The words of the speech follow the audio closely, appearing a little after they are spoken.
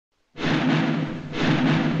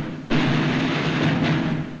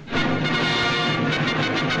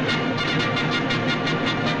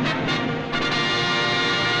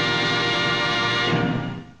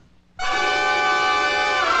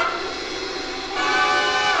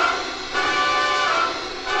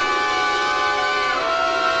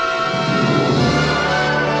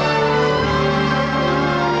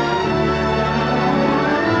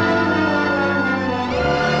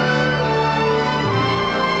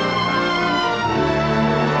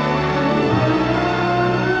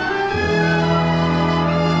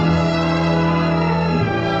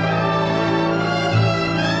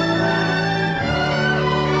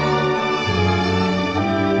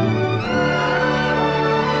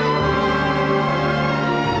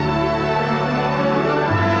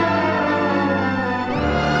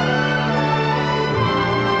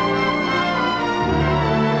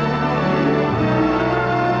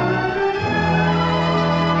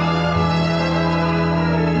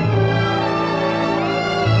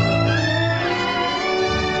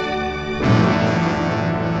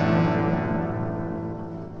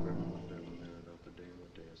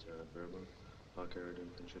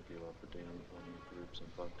Opidam omni groups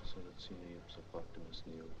and factus and sine ipsa factimus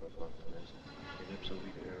neo factimus in ipsa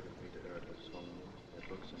vita erit somnum et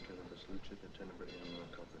lux in tenebris lucet et tenebra eam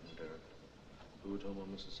comprehenderit ut homo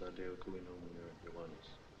missus adeo cui nomen erit Ioannis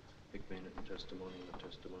hic venit in testimonium et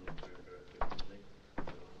testimonium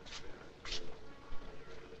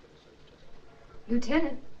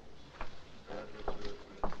Lieutenant,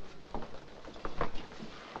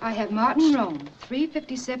 I have Martin Rome,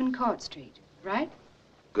 357 Court Street, right?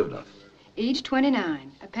 Good enough. Age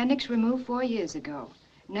 29, appendix removed 4 years ago.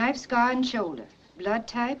 Knife scar and shoulder, blood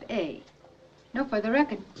type A. No further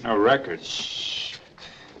record. No record? Shh.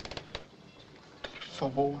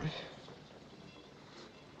 Favore.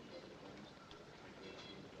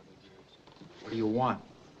 What do you want?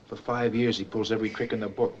 For 5 years, he pulls every trick in the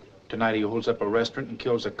book. Tonight, he holds up a restaurant and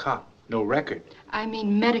kills a cop. No record. I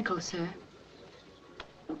mean medical, sir.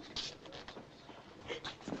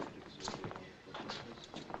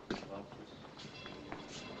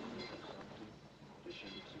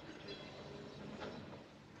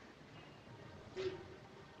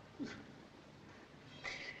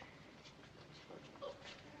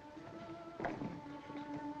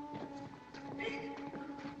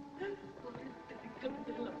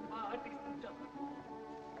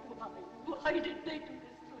 Why did they do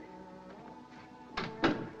this to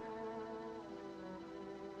him?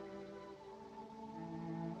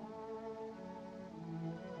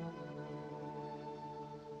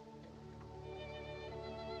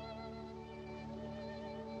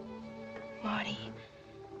 Marty.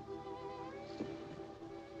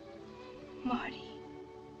 Marty.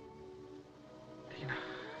 Teena.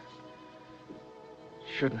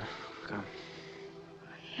 Shouldn't have come.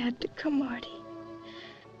 I had to come, Marty.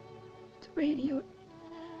 The radio, it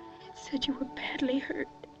said you were badly hurt.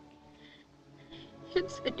 It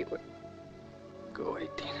said you were... Go away,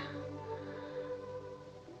 Teena.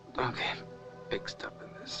 Don't get mixed up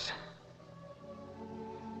in this.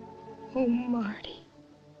 Oh, Marty.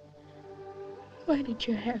 Why did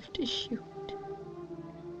you have to shoot?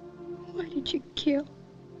 Why did you kill?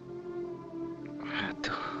 I had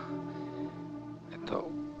to. I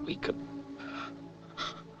thought we could...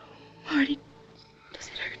 Marty, does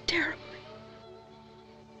it hurt terribly?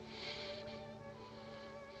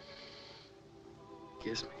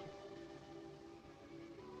 Kiss me.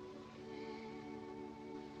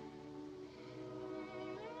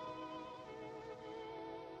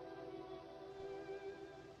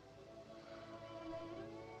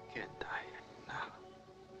 Can't die now.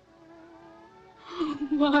 Oh,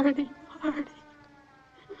 Marty, Marty.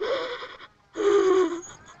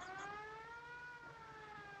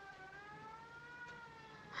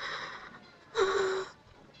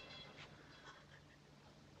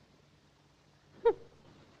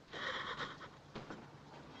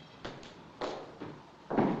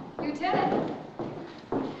 Lieutenant,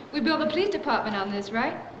 we billed the police department on this,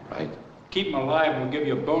 right? Right? Keep him alive and we'll give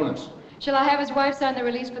you a bonus. Shall I have his wife sign the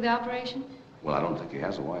release for the operation? Well, I don't think he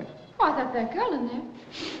has a wife. Oh, I thought that girl in there.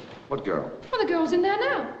 What girl? Well, the girl's in there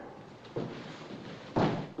now.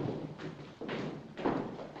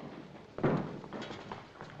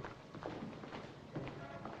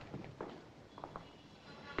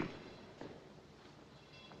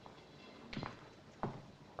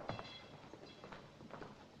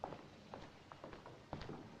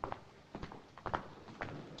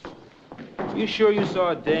 You sure you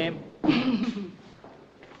saw a dame?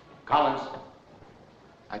 Collins,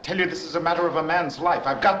 I tell you, this is a matter of a man's life.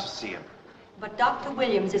 I've got to see him. But Dr.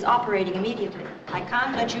 Williams is operating immediately. I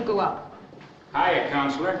can't let you go out. Hiya,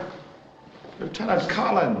 counselor. Lieutenant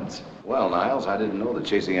Collins. Well, Niles, I didn't know that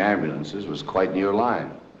chasing ambulances was quite in your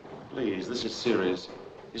line. Please, this is serious.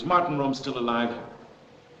 Is Martin Rome still alive?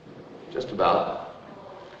 Just about.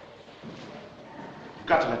 You've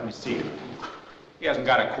got to let me see him. He hasn't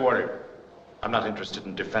got a quarter. I'm not interested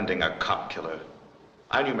in defending a cop killer.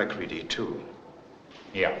 I knew McCready, too.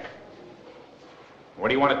 Yeah. What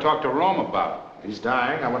do you want to talk to Rome about? He's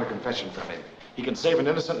dying. I want a confession from him. He can save an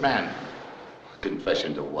innocent man.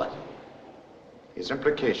 Confession to what? His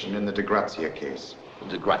implication in the De Grazia case. The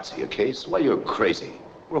De Grazia case? Why, you're crazy.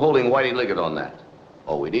 We're holding Whitey Liggett on that.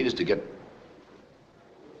 All we need is to get...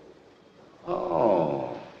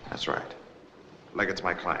 Oh. That's right. Liggett's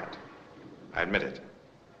my client. I admit it.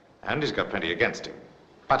 And he's got plenty against him.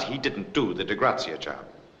 But he didn't do the De Grazia job.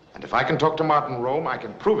 And if I can talk to Martin Rome, I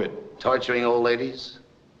can prove it. Torturing old ladies?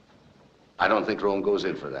 I don't think Rome goes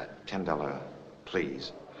in for that. Candella,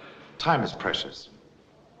 please. Time is precious.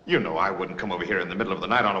 You know I wouldn't come over here in the middle of the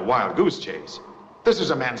night on a wild goose chase. This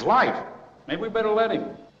is a man's life. Maybe we better let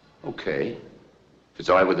him. Okay. If it's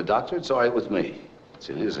all right with the doctor, it's all right with me. It's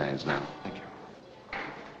in his hands now. Thank you.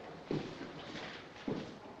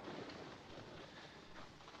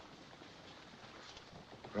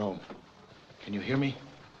 Rome, can you hear me?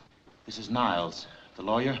 This is Niles, the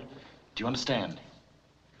lawyer. Do you understand?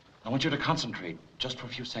 I want you to concentrate just for a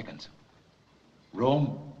few seconds.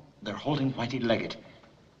 Rome, they're holding Whitey Leggett.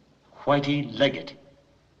 Whitey Leggett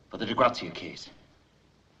for the DeGrazia case.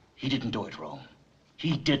 He didn't do it, Rome.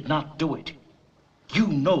 He did not do it. You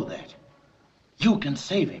know that. You can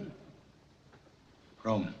save him.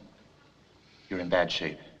 Rome, you're in bad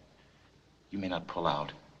shape. You may not pull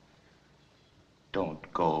out.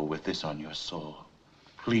 Don't go with this on your soul.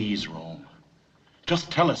 Please, Rome.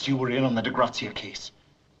 Just tell us you were in on the DeGrazia case.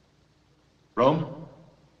 Rome?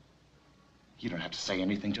 You don't have to say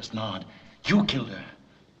anything, just nod. You killed her.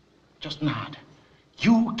 Just nod.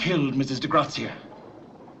 You killed Mrs. DeGrazia.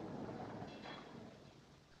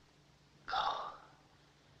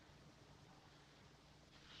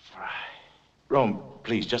 Rome,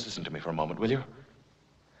 please, just listen to me for a moment, will you?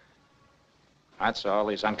 That's all.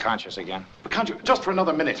 He's unconscious again. But can't you, just for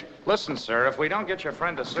another minute? Listen, sir, if we don't get your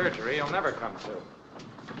friend to surgery, he'll never come to.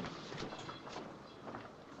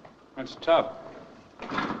 That's tough.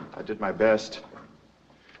 I did my best.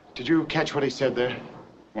 Did you catch what he said there?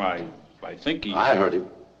 Why, I think he... I heard him.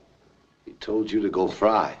 He told you to go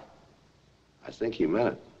fry. I think he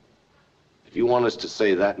meant it. If you want us to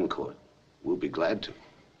say that in court, we'll be glad to.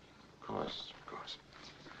 Of course, of course.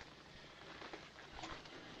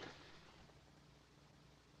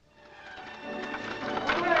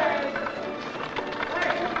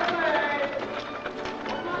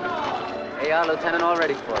 Hey, our lieutenant, all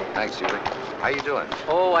ready for you. Thanks, Huey. How you doing?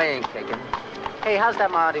 Oh, I ain't kicking. Hey, how's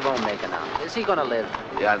that Marty Rome making out? Is he gonna live?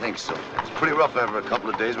 Yeah, I think so. It's pretty rough over a couple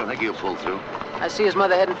of days, but I think he'll pull through. I see his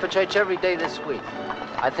mother heading for church every day this week.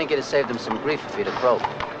 I think it'd have saved him some grief if he'd have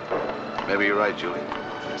croaked. Maybe you're right, Julie.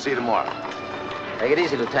 See you tomorrow. Take it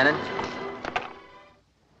easy, Lieutenant.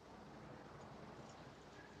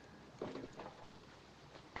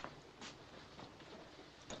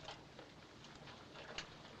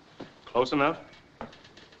 Close enough?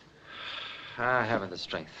 I haven't the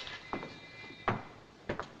strength.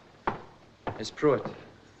 Miss Pruitt,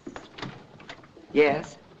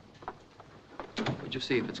 Yes? would you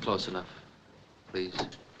see if it's close enough, please?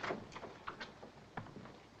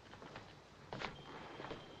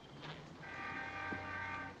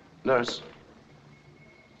 Nurse.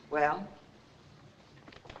 Well?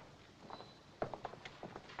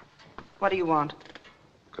 What do you want?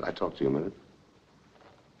 Could I talk to you a minute?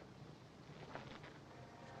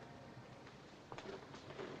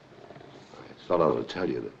 I thought I ought to tell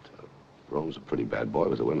you that Rome's a pretty bad boy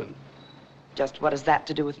with the women. Just what has that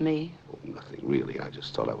to do with me? Oh, nothing really. I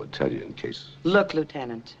just thought I would tell you in case... Look,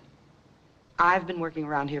 Lieutenant, I've been working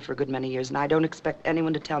around here for a good many years, and I don't expect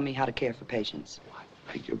anyone to tell me how to care for patients. I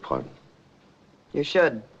beg your pardon. You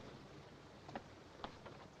should.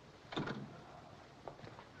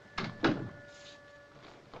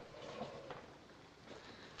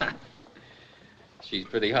 She's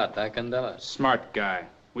pretty hot, huh, Candella? Smart guy.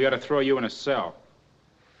 We ought to throw you in a cell.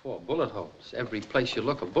 4 bullet holes. Every place you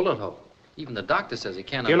look, a bullet hole. Even the doctor says he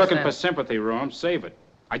can't You're looking for understand. sympathy, Rome. Save it.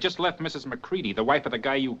 I just left Mrs. McCready, the wife of the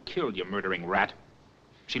guy you killed, you murdering rat.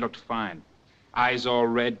 She looked fine. Eyes all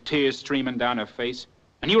red, tears streaming down her face.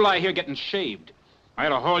 And you lie here getting shaved. I ought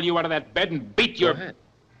to haul you out of that bed and beat your... Go ahead.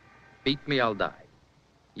 Beat me, I'll die.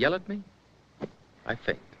 Yell at me, I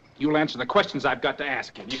faint. You'll answer the questions I've got to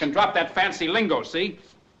ask you. You can drop that fancy lingo, see?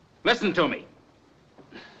 Listen to me.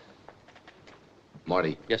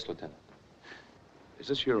 Marty. Yes, Lieutenant. Is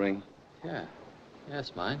this your ring? Yeah. Yeah,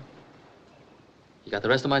 it's mine. You got the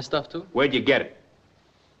rest of my stuff, too? Where'd you get it?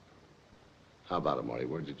 How about it, Marty?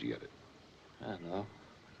 Where did you get it? I don't know.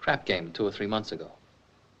 Crap game 2 or 3 months ago.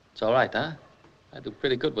 It's all right, huh? I do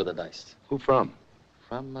pretty good with the dice. Who from?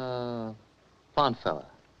 From, blonde fella.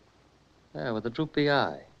 Yeah, with a droopy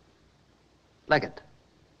eye. Leggett.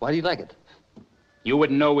 Why do you like it? You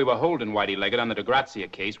wouldn't know we were holding Whitey Leggett on the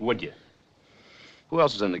DeGrazia case, would you? Who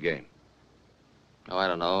else is in the game? Oh, I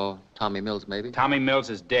don't know. Tommy Mills, maybe? Tommy Mills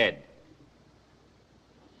is dead.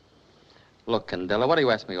 Look, Candella, what do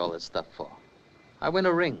you ask me all this stuff for? I win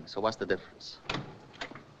a ring, so what's the difference?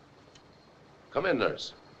 Come in,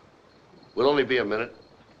 nurse. We'll only be a minute.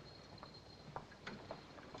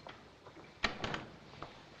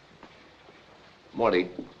 Marty,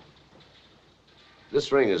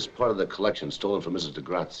 this ring is part of the collection stolen from Mrs.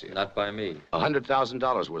 DeGrazia. Not by me.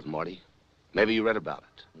 $100,000 worth, Marty. Maybe you read about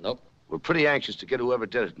it. Nope. We're pretty anxious to get whoever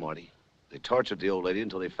did it, Marty. They tortured the old lady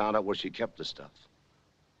until they found out where she kept the stuff.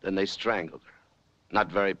 Then they strangled her.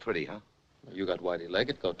 Not very pretty, huh? You got Whitey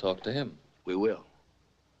Leggett. Go talk to him. We will.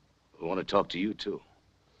 We want to talk to you, too.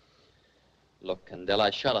 Look, Candella, I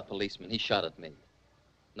shot a policeman. He shot at me.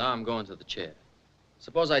 Now I'm going to the chair.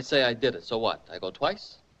 Suppose I say I did it, so what? I go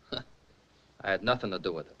twice? I had nothing to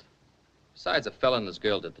do with it. Besides, a fella and his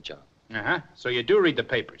girl did the job. Uh-huh. So you do read the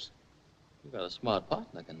papers. You got a smart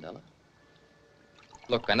partner, Candella.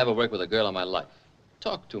 Look, I never worked with a girl in my life.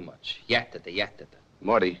 Talk too much. Yattata.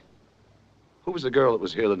 Marty, who was the girl that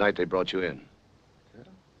was here the night they brought you in? Girl?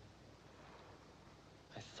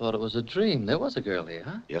 I thought it was a dream. There was a girl here,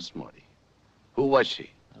 huh? Yes, Marty. Who was she?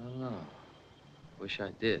 I don't know. Wish I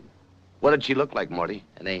did. What did she look like, Marty?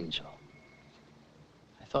 An angel.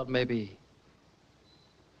 I thought maybe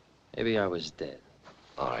I was dead.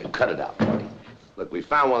 All right, cut it out, Marty. Look, we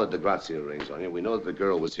found one of the Grazia rings on you. We know that the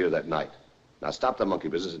girl was here that night. Now stop the monkey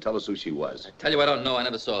business and tell us who she was. I tell you, I don't know. I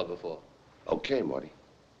never saw her before. Okay, Marty.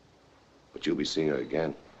 But you'll be seeing her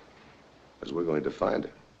again. Because we're going to find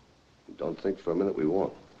her. Don't think for a minute we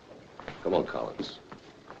won't. Come on, Collins.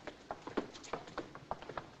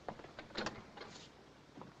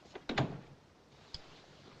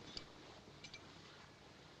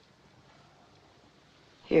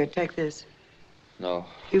 Here, take this. No.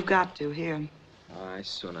 You've got to. Here. I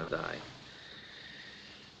sooner die.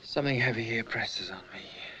 Something heavy here presses on me.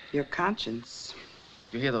 Your conscience.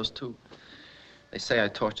 You hear those two? They say I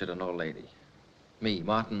tortured an old lady. Me,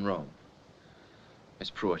 Martin Rome. Miss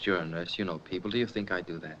Pruitt, you're a nurse. You know people. Do you think I'd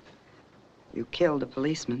do that? You killed a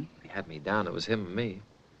policeman. He had me down. It was him and me.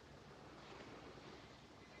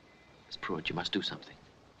 Miss Pruitt, you must do something.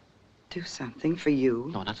 Do something for you?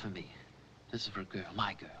 No, not for me. This is for a girl,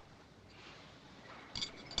 my girl.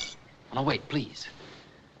 Oh, no, wait, please.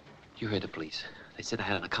 You heard the police. They said I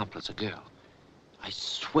had an accomplice, a girl. I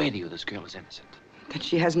swear to you this girl is innocent. That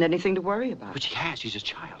she hasn't anything to worry about. But she has. She's a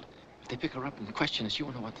child. If they pick her up and question her, she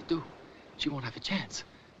won't know what to do. She won't have a chance.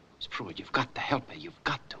 Miss Pruitt, you've got to help her. You've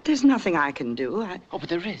got to. There's nothing I can do. Oh, but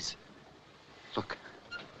there is. Look.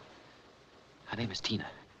 Her name is Teena.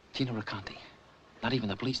 Teena Conte. Not even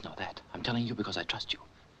the police know that. I'm telling you because I trust you.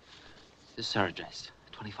 This is her address,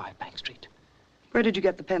 25 Bank Street. Where did you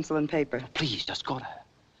get the pencil and paper? Oh, please, just go to her.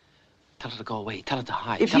 Tell her to go away. Tell her to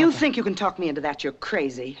hide. If you think you can talk me into that, you're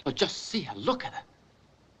crazy. But just see her. Look at her.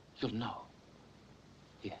 You'll know.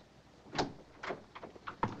 Here.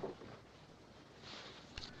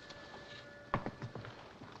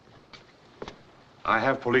 I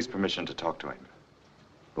have police permission to talk to him.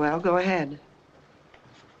 Well, go ahead.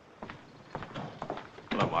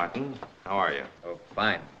 Hello, Martin. How are you? Oh,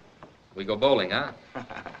 fine. We go bowling, huh?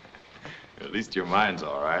 At least your mind's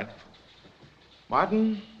all right.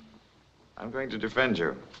 Martin, I'm going to defend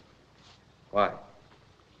you. Why?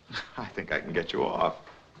 I think I can get you off.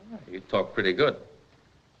 You talk pretty good.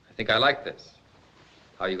 I think I like this.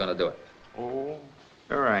 How are you going to do it? Oh,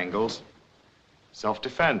 there are angles.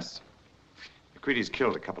 Self-defense. McCready's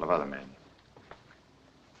killed a couple of other men.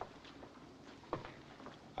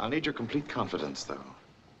 I'll need your complete confidence, though.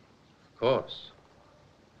 Of course.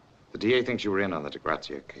 The DA thinks you were in on the de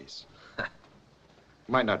Grazia case.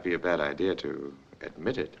 Might not be a bad idea to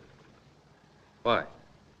admit it. Why?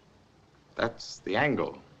 That's the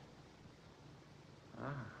angle.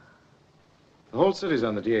 The whole city's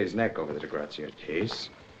on the DA's neck over the de Grazia case.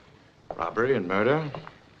 Robbery and murder.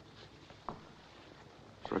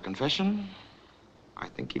 For a confession, I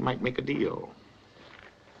think he might make a deal.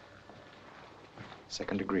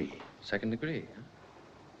 Second degree. Second degree, huh?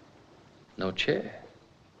 No chair.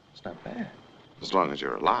 It's not bad. As long as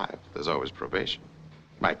you're alive, there's always probation.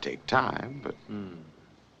 Might take time, but...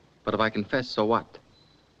 But if I confess, so what?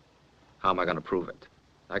 How am I going to prove it?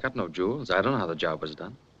 I got no jewels. I don't know how the job was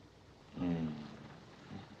done.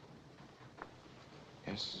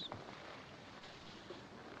 Yes.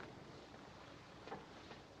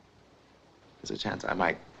 There's a chance I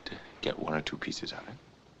might get one or two pieces of it.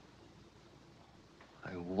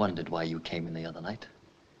 I wondered why you came in the other night.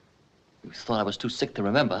 You thought I was too sick to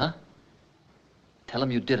remember, huh? Tell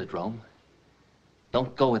him you did it, Rome.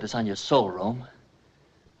 Don't go with this on your soul, Rome.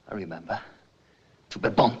 I remember. To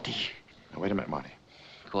Bebonti. Now, wait a minute, Marty.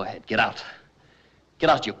 Go ahead, get out.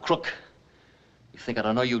 Get out, you crook. You think I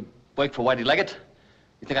don't know you work for Whitey Leggett?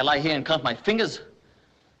 You think I lie here and count my fingers?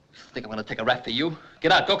 You think I'm gonna take a rap for you?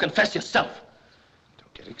 Get out, go confess yourself.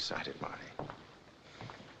 Don't get excited, Marty.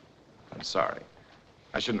 I'm sorry.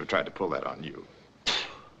 I shouldn't have tried to pull that on you.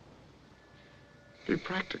 Be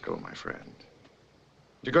practical, my friend.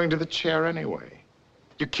 You're going to the chair anyway.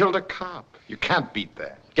 You killed a cop. You can't beat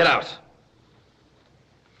that. Get out.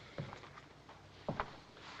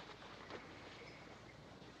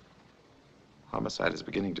 Homicide is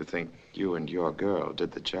beginning to think you and your girl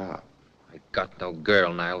did the job. I got no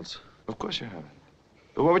girl, Niles. Of course you haven't.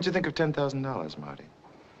 But what would you think of $10,000, Marty?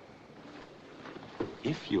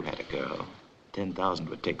 If you had a girl, 10,000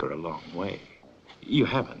 would take her a long way. You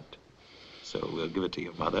haven't. So we'll give it to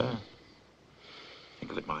your mother.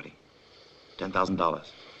 Think of it, Marty. $10,000.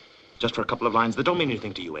 Just for a couple of lines that don't mean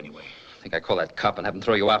anything to you anyway. I think I call that cop and have him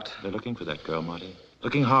throw you out. They're looking for that girl, Marty.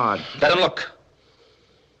 Looking hard. Let him look.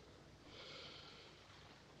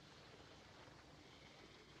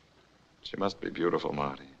 She must be beautiful,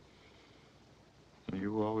 Marty.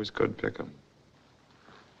 You always could pick 'em.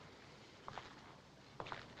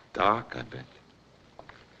 Dark, I bet.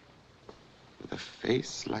 With a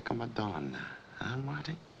face like a Madonna, huh,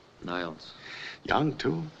 Marty? Niles. Young,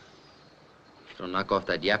 too. Don't knock off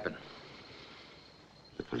that yapping.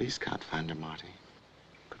 The police can't find her, Marty.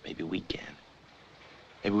 But maybe we can.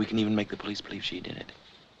 Maybe we can even make the police believe she did it.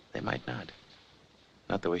 They might not.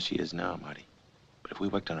 Not the way she is now, Marty. But if we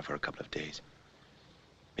worked on her for a couple of days,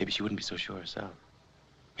 maybe she wouldn't be so sure herself.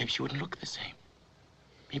 Maybe she wouldn't look the same.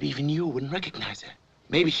 Maybe even you wouldn't recognize her.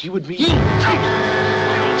 Maybe she would be...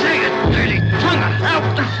 Take it, dirty tongue out!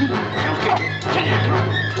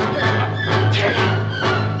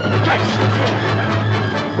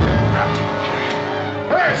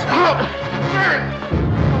 Stop!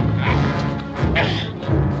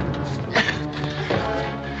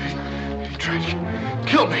 He tried to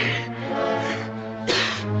kill me.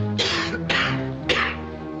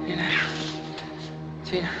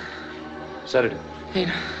 Teena. Sedative.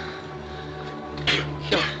 Teena.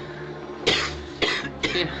 Kill her.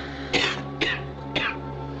 Teena.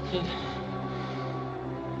 Teena.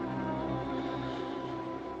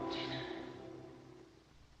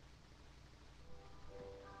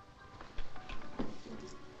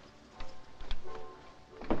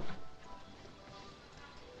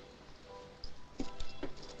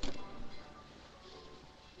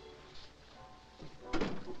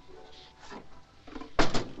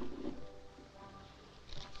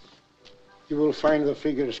 You will find the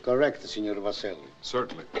figures correct, Signor Vasselli.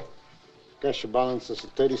 Certainly. Cash balance is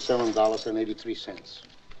 $37.83.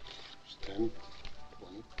 10, 20,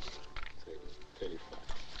 30, 35,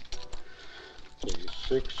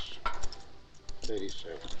 36,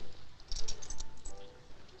 37.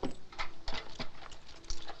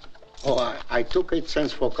 Oh, I took 8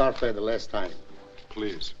 cents for car fare the last time.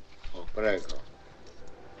 Please. Oh, prego.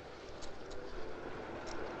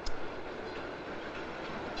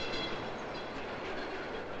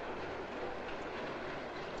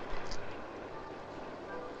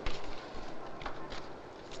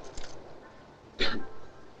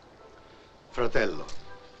 Fratello,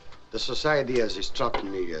 the society has instructed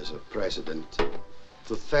me as a president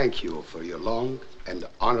to thank you for your long and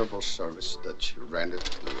honorable service that you rendered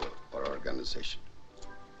to our organization.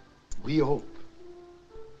 We hope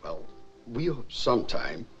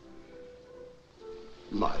sometime,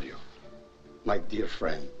 Mario, my dear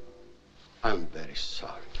friend, I'm very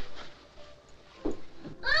sorry.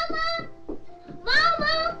 Mama!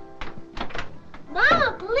 Mama!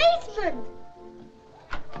 Mama, policeman!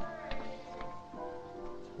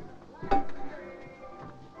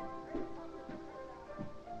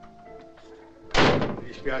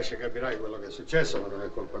 Mi spiace, capirai quello che è successo, ma non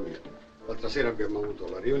è colpa mia. L'altra sera abbiamo avuto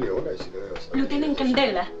la riunione e si doveva stare... Lieutenant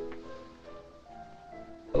Candella.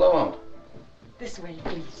 Hello, Mom. This way,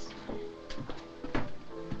 please.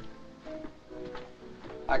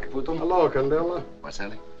 Hi, Caputo. Hello, Candella.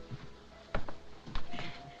 Vasselli.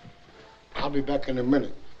 I'll be back in a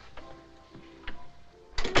minute.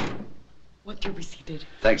 Won't you be seated?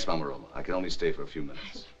 Thanks, Mama Roma. I can only stay for a few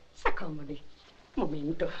minutes. S'accomodi.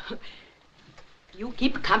 Momento. You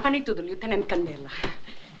keep company to the Lieutenant Candella.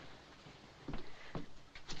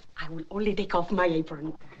 I will only take off my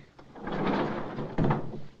apron.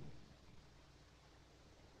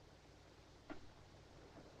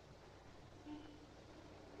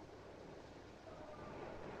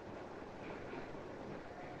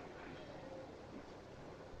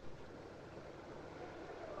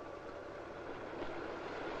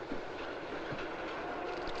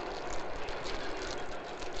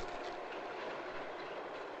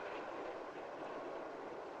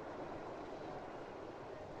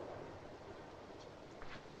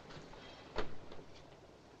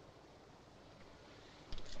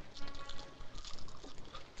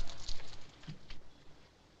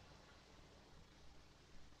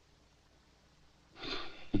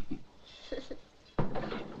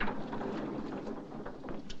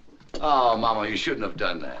 Oh, Mama, you shouldn't have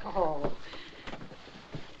done that. Oh.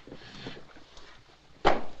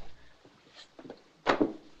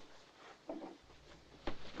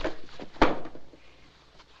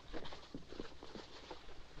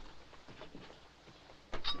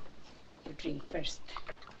 You drink first.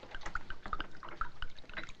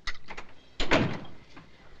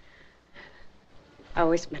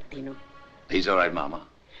 How is Martino? He's all right, Mama.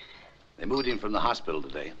 They moved him from the hospital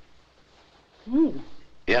today. Hmm.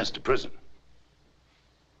 Yes, to prison.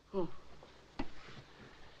 Oh.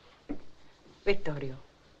 Vittorio,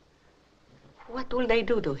 what will they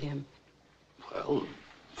do to him? Well,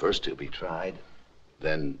 first he'll be tried.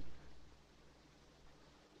 Then,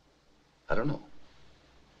 I don't know.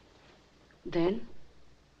 Then?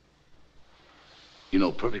 You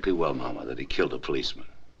know perfectly well, Mama, that he killed a policeman.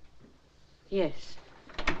 Yes.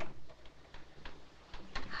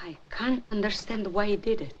 I can't understand why he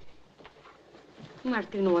did it.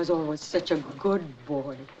 Martino was always such a good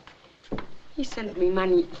boy. He sent me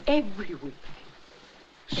money every week.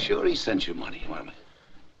 Sure he sent you money, Mama.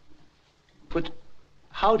 But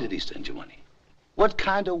how did he send you money? What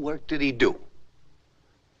kind of work did he do?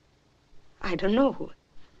 I don't know.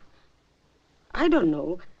 I don't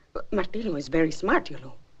know. But Martino is very smart, you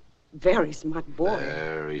know. Very smart boy.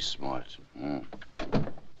 Very smart. Mm.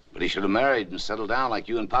 But he should have married and settled down like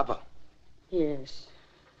you and Papa. Yes.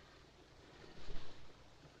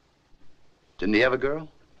 Didn't he have a girl?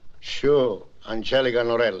 Sure, Angelica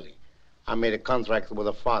Norelli. I made a contract with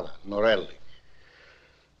her father, Norelli.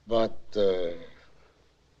 But,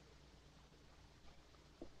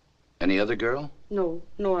 Any other girl? No,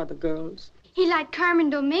 no other girls. He liked Carmen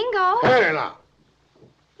Domingo. Helena!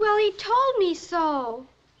 Well, he told me so.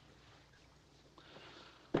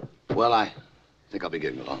 Well, I think I'll be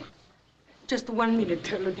getting along. Just 1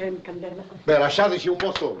 minute, Lieutenant Candella. Beh, lasciateci un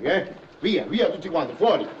po' soli, eh? Via, via tutti quanti,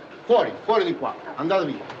 fuori, fuori, fuori di qua. Andate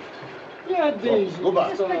via. Yeah, this.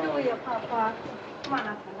 Goodbye. Papa. Come on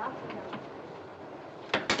up,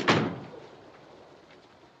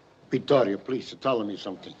 Vittorio, please, tell me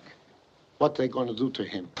something. What they going to do to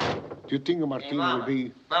him? Do you think Martino will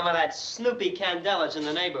be... Mama, that Snoopy Candella's in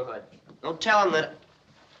the neighborhood. Don't tell him that...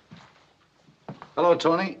 Hello,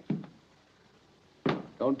 Tony.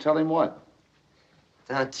 Don't tell him what?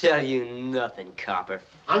 Don't tell you nothing, copper.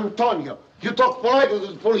 Antonio, you talk politely to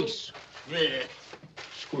the police. Blech.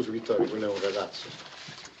 Scusi, Vittorio, quello è un ragazzo.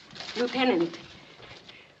 Lieutenant,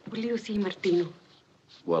 will you see Martino?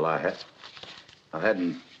 Well, I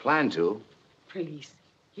hadn't planned to. Please,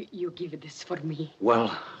 you give this for me.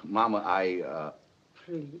 Well, Mama,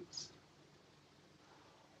 Please.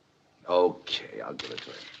 Okay, I'll give it to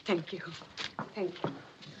him. Thank you. Thank you.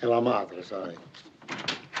 È la madre, sai.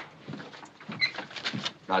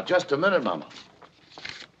 Now, just a minute, Mama.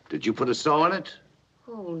 Did you put a saw in it?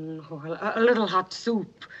 Oh, no, a little hot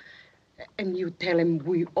soup. And you tell him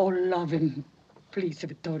we all love him. Please,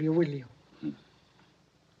 Vittorio, will you?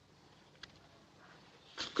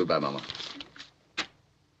 Goodbye, Mama.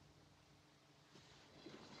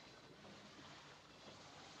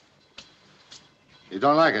 You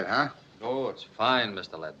don't like it, huh? Oh, it's fine,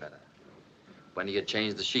 Mr. Ledbetter. When do you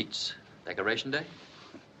change the sheets? Decoration day?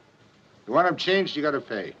 You want them changed, you gotta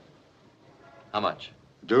pay. How much?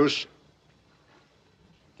 Deuce?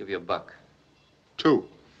 Give you $1. 2.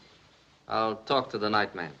 I'll talk to the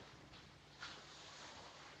night man.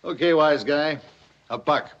 Okay, wise guy.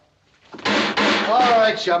 $1. All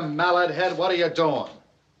right, you mallet head, what are you doing?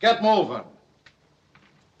 Get moving.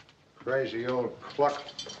 Crazy old cluck.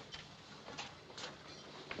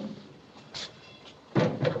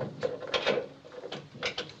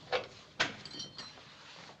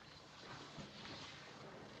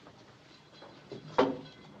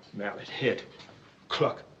 Mallet head.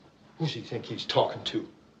 Cluck. Who's he think he's talking to?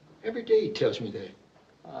 Every day he tells me that.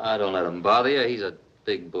 I don't let him bother you. He's a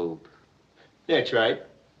big boob. That's right.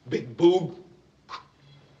 Big boob.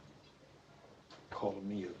 Calling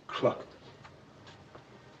me a cluck.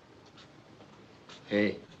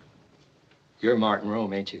 Hey, you're Martin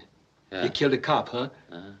Rome, ain't you? Yeah. You killed a cop, huh?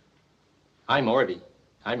 Uh-huh. I'm Orvie.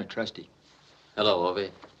 I'm a trustee. Hello,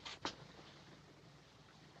 Orvie.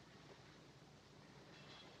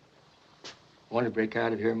 Want to break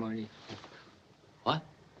out of here, Marty? What?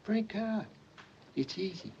 Break out. It's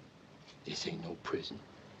easy. This ain't no prison.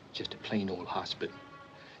 Just a plain old hospital.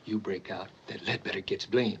 You break out, that Ledbetter gets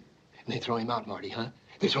blamed. And they throw him out, Marty, huh?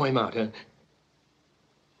 They throw him out, huh?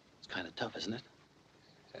 It's kind of tough, isn't it?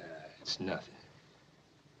 It's nothing.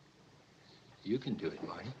 You can do it,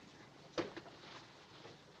 Marty.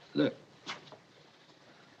 Look.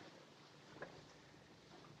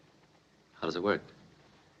 How does it work?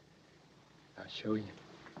 I'll show you.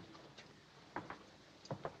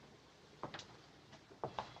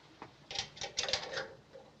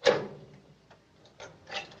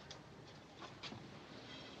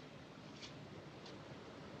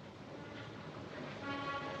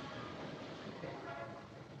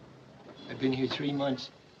 I've been here 3 months.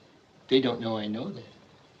 They don't know I know that.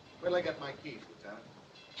 Where'll I get my keys, Lieutenant?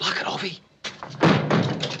 Lock it, Orvie.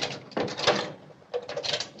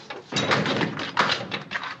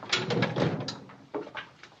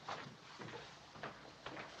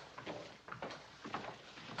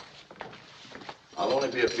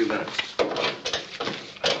 Won't be a few minutes.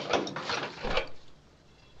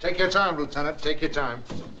 Take your time, Lieutenant. Take your time.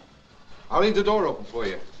 I'll leave the door open for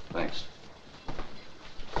you. Thanks.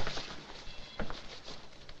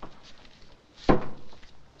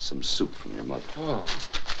 Some soup from your mother. Oh.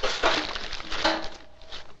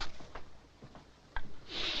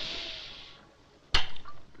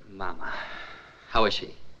 Mama, how is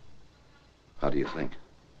she? How do you think?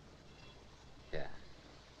 Yeah.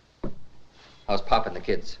 How's Pop and the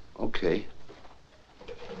kids? Okay.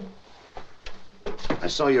 I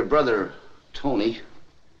saw your brother, Tony.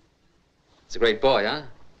 It's a great boy, huh?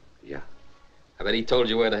 Yeah. I bet he told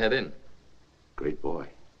you where to head in. Great boy.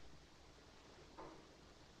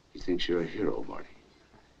 He thinks you're a hero, Marty.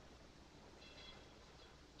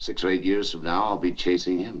 6 or 8 years from now, I'll be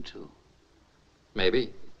chasing him, too.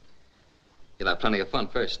 Maybe. You'll have plenty of fun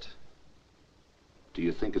first. Do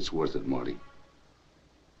you think it's worth it, Marty?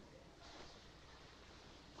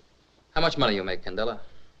 How much money you make, Candella?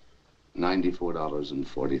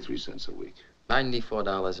 $94.43 a week.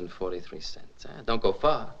 $94.43. Don't go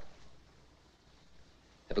far.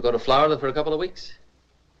 Ever go to Florida for a couple of weeks?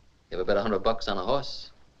 You ever bet $100 on a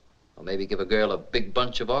horse? Or maybe give a girl a big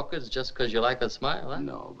bunch of orchids just 'cause you like her smile, huh?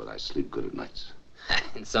 No, but I sleep good at nights.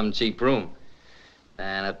 In some cheap room.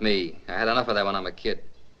 And at me. I had enough of that when I'm a kid.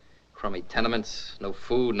 Crummy tenements, no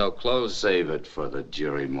food, no clothes. Save it for the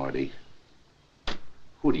jury, Marty.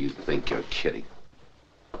 Who do you think you're kidding?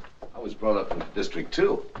 I was brought up in the district,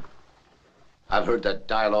 too. I've heard that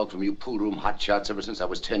dialogue from you pool room hotshots ever since I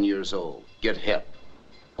was 10 years old. Get help.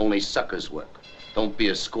 Only suckers work. Don't be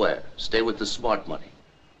a square. Stay with the smart money.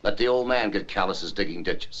 Let the old man get calluses digging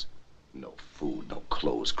ditches. No food, no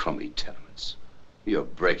clothes, crummy tenements. You're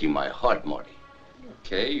breaking my heart, Marty.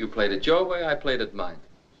 Okay, you played it your way, I played it mine.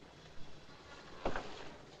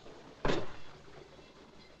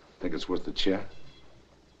 Think it's worth the chair?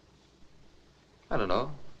 I don't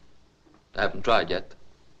know. I haven't tried yet.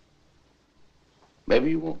 Maybe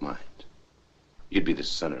you won't mind. You'd be the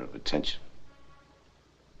center of attention.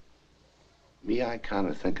 Me, I kind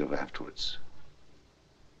of think of afterwards.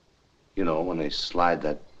 You know, when they slide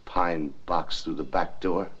that pine box through the back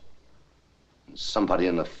door, and somebody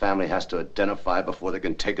in the family has to identify before they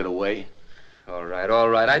can take it away. All right, all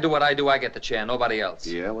right. I do what I do, I get the chair, nobody else.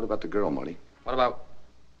 Yeah, what about the girl, Marty? What about...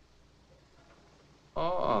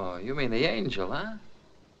 Oh, you mean the angel, huh?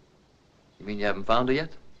 You mean you haven't found her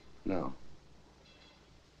yet? No.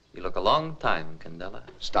 You look a long time, Candella.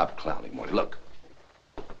 Stop clowning, Marty. Look.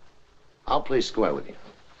 I'll play square with you.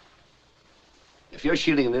 If you're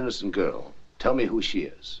shooting an innocent girl, tell me who she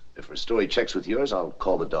is. If her story checks with yours, I'll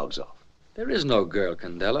call the dogs off. There is no girl,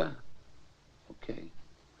 Candella. Okay.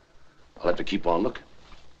 I'll have to keep on looking.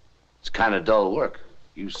 It's kind of dull work.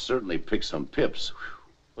 You certainly picked some pips.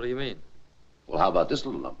 What do you mean? Well, how about this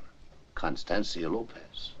little number? Constancia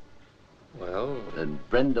Lopez. Well... And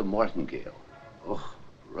Brenda Martingale. Oh,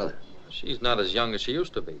 brother. She's not as young as she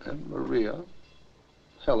used to be. And Maria.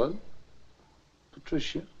 Helen.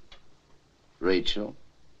 Patricia. Rachel.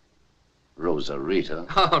 Rosarita.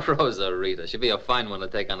 Oh, Rosarita. She'd be a fine one to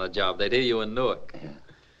take on a job. They'd hear you in Newark. Yeah.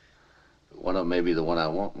 One of them may be the one I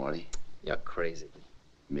want, Marty. You're crazy.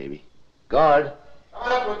 Maybe. Guard.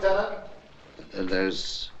 Coming up, Lieutenant. And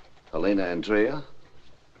there's Elena Andrea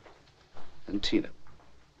and Teena.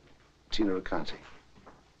 Teena Conte.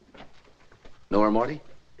 Know her, Marty?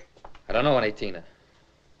 I don't know any Teena.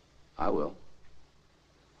 I will.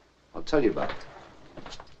 I'll tell you about it.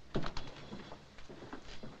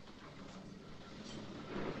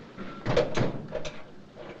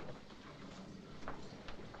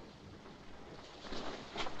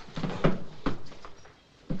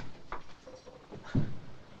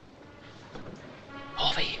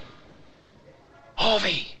 Harvey!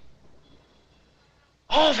 Harvey!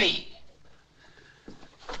 Harvey!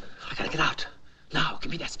 I gotta get out. Now,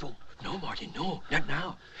 give me that spoon. No, Marty, no. Not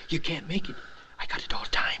now. You can't make it. I got it all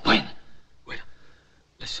time. When? Well,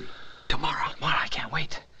 let's see. Tomorrow. Tomorrow, I can't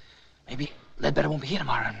wait. Maybe Ledbetter won't be here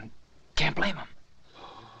tomorrow and can't blame him.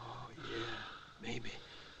 Oh, yeah. Maybe.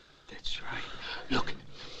 That's right. Look,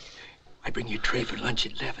 I bring you a tray for lunch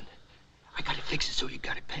at 11. I gotta fix it so you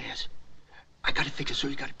got it pass. I gotta fix it so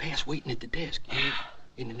you got it pass waiting at the desk. Yeah.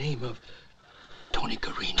 In the name of Tony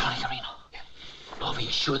Carino. Tony Carino. Yeah. Harvey,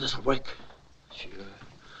 you sure this'll work? Sure.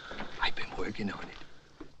 I've been working on it.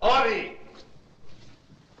 Artie!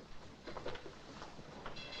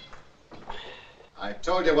 I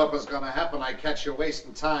told you what was gonna happen. I catch you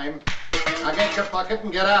wasting time. Now get your bucket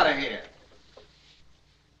and get out of here.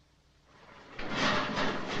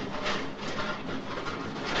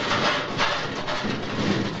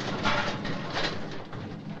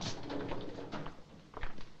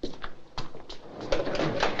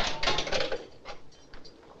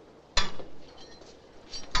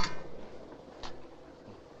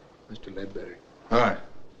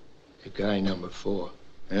 guy number 4.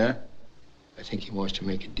 Yeah? I think he wants to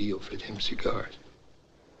make a deal for them cigars.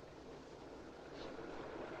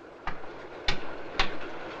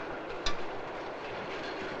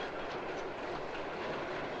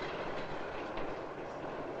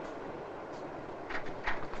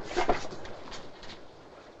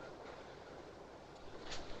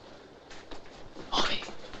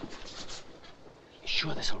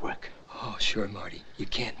 Sure this'll work? Oh, sure, Marty. You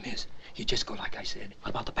can't miss. You just go like I said. What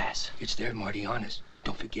about the pass? It's there, Marty, honest.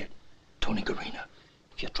 Don't forget. Tony Garina.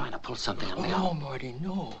 If you're trying to pull something on me, No, Marty,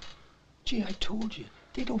 no. Gee, I told you.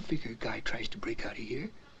 They don't figure a guy tries to break out of here.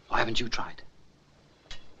 Why haven't you tried?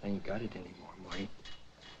 I ain't got it anymore, Marty.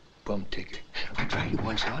 Bump ticker. I tried it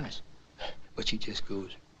once, honest. But she just goes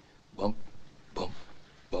bump, bump,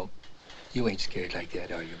 bump. You ain't scared like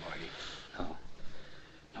that, are you, Marty? No.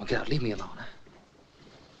 No, get out. Leave me alone, huh?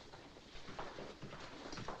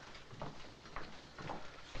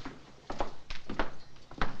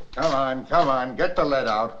 Come on, get the lead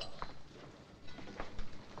out.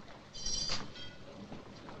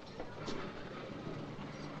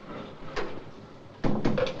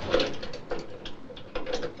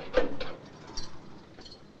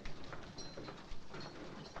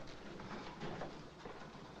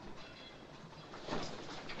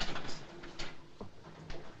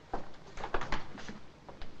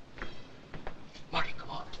 Marty, come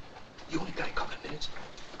on. You only got a couple of minutes.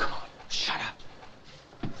 Come on, shut up.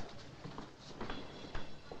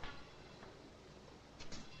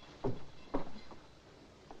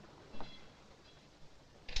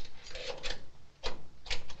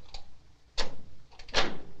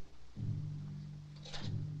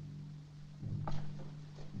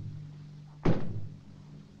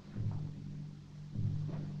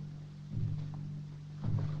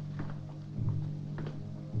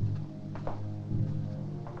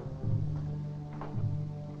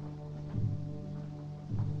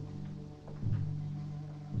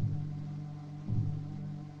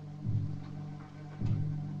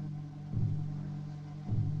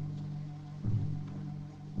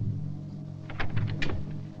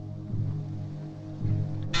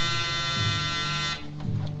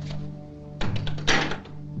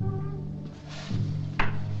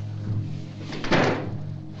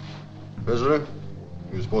 Visitor,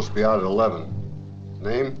 he was supposed to be out at 11.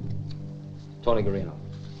 Name? Tony Garino.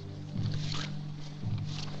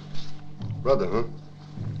 Brother, huh?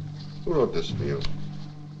 Who wrote this for you?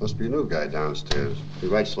 Must be a new guy downstairs. He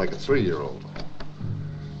writes like a 3-year-old.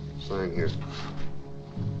 Sign here.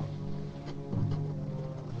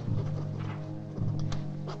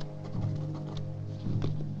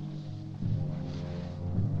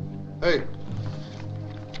 Hey.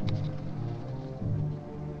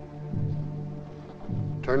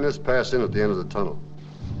 Turn this pass in at the end of the tunnel.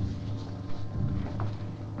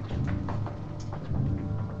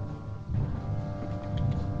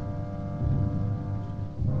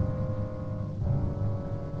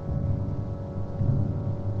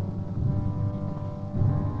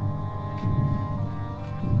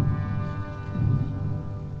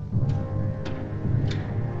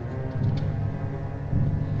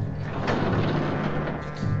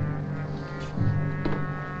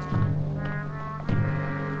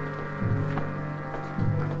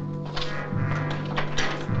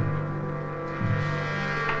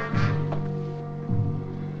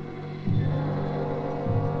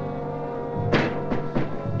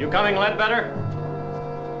 Coming, Ledbetter?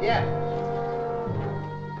 Yeah.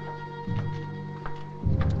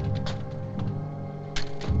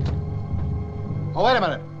 Oh, wait a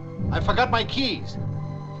minute. I forgot my keys.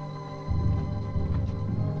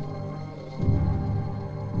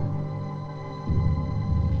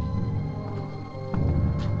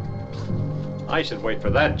 I should wait for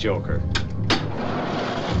that joker.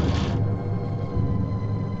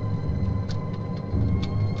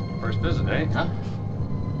 First visit, eh? Huh?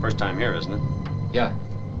 First time here, isn't it? Yeah.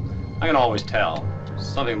 I can always tell.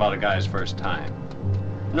 Something about a guy's first time.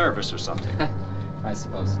 Nervous or something. I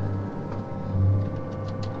suppose.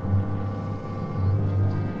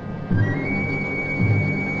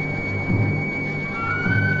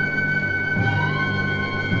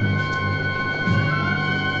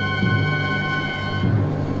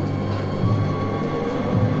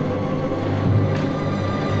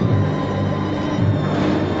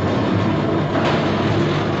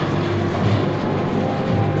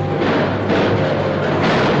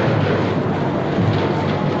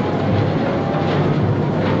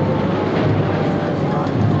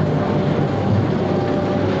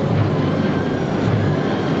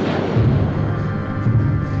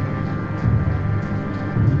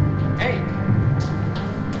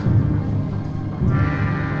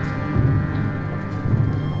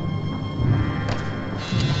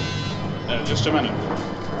 Just a minute.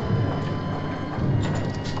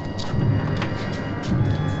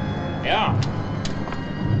 Yeah.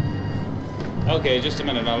 Okay, just a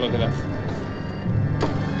minute. I'll look it up.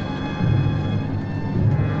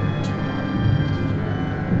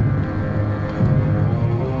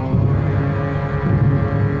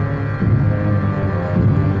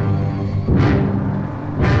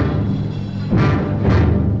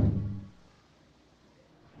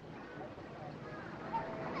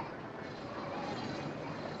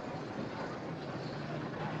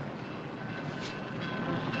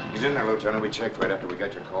 He's in there, Lieutenant. We checked right after we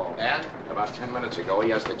got your call. And? About 10 minutes ago,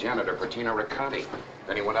 he asked the janitor for Teena Riccati.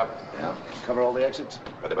 Then he went up. Yeah? Cover all the exits?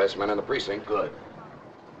 For the best man in the precinct. Good.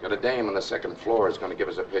 Got a dame on the second floor who's going to give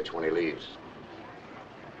us a pitch when he leaves.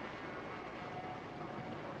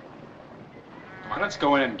 Come on, let's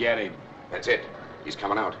go in and get him. That's it. He's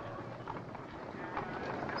coming out.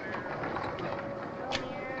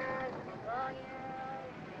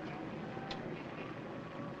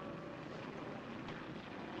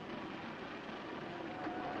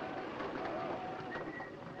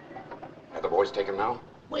 Are the boys taken now?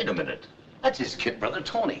 Wait a minute. That's his kid brother,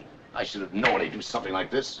 Tony. I should have known he'd do something like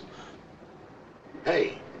this.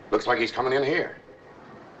 Hey, looks like he's coming in here.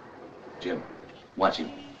 Jim, watch him.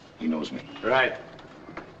 He knows me. Right.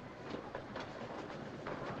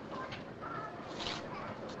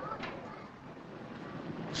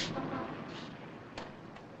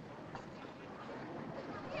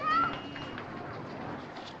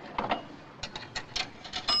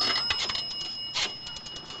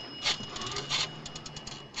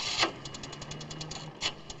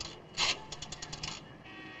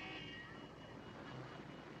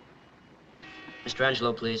 Mr.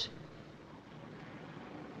 Angelo, please.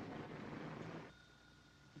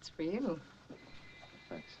 It's for you.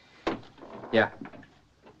 Thanks. Yeah.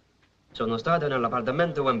 Sono stato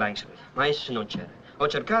nell'appartamento in Banksville, ma esso non c'era. Ho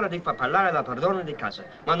cercato di far parlare la padrona di casa,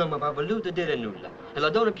 ma non mi ha voluto dire nulla. È la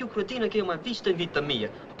donna più cretina che ho mai visto in vita mia.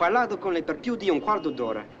 Ho parlato con lei per più di un quarto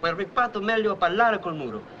d'ora, ma è fatto meglio a parlare col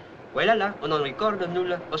muro. Quella là o non ricorda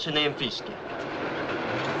nulla o se ne infischia.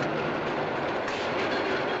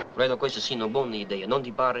 Credo queste siano buone idee, non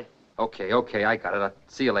ti pare? Okay, I got it. I'll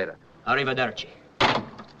see you later. Arrivederci.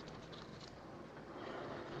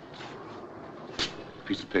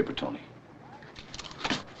 Piece of paper, Tony.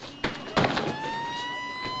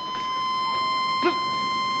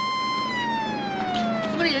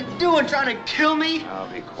 What are you doing, trying to kill me?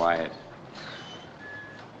 I'll be quiet.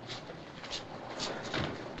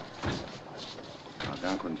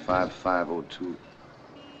 Algonquin 5502.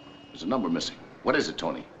 There's a number missing. What is it,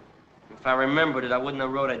 Tony? If I remembered it, I wouldn't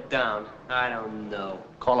have wrote it down. I don't know.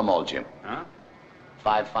 Call them all, Jim. Huh?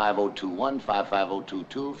 55021,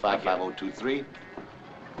 55022, 55023.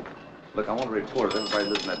 Look, I want a report of everybody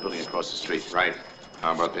lives in that building across the street. Right.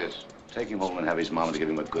 How about this? Take him home and have his mama to give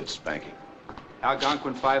him a good spanking.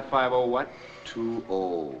 Algonquin 550 what? 20.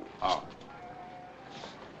 Oh.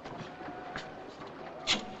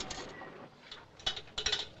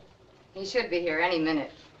 He should be here any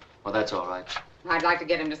minute. Well, that's all right. I'd like to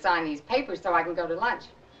get him to sign these papers so I can go to lunch.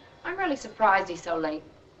 I'm really surprised he's so late.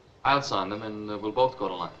 I'll sign them, and we'll both go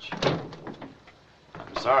to lunch.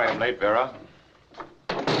 I'm sorry I'm late, Vera.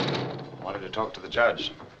 Wanted to talk to the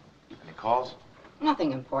judge. Any calls?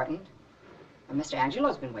 Nothing important. Well, Mr.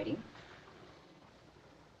 Angelo's been waiting.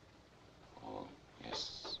 Oh,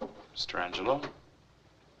 yes. Mr. Angelo?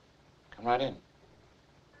 Come right in.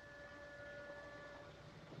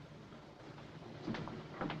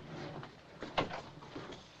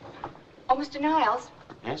 Oh, Mr. Niles,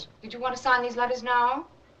 Yes? did you want to sign these letters now?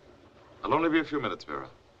 I'll only be a few minutes, Vera.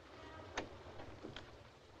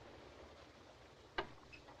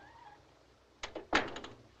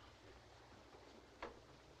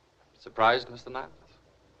 Surprised, Mr. Niles?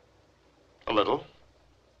 A little.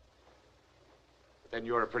 But then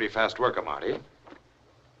you're a pretty fast worker, Marty.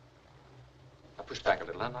 I push back a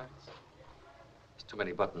little, huh, Niles? There's too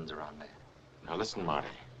many buttons around there. Now listen, Marty.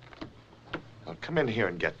 Now come in here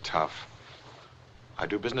and get tough. I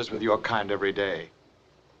do business with your kind every day.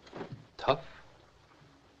 Tough?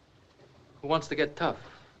 Who wants to get tough?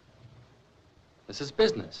 This is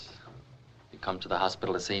business. You come to the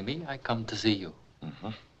hospital to see me, I come to see you. Mm-hmm.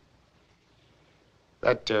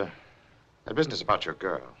 That business about your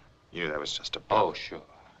girl, you knew that was just a bluff. Oh, sure.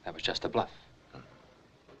 That was just a bluff.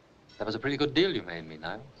 That was a pretty good deal you made me,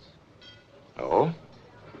 Niles. Oh?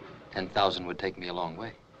 10,000 would take me a long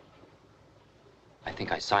way. I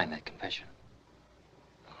think I signed that confession.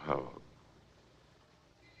 Oh.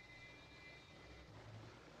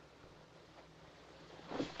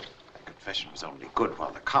 That confession was only good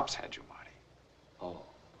while the cops had you, Marty. Oh.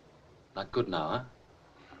 Not good now, huh?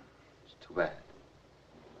 It's too bad.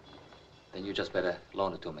 Then you just better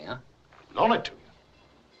loan it to me, huh? Loan it to you?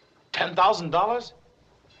 $10,000?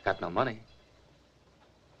 Got no money.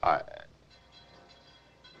 Well,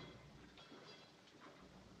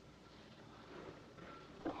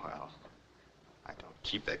 I don't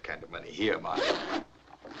keep that kind of money here, Marty.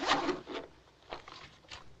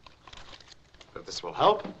 But this will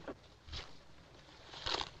help.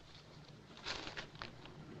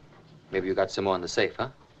 Maybe you got some more in the safe, huh?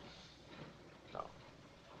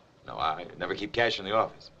 No, I never keep cash in the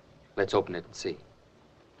office. Let's open it and see.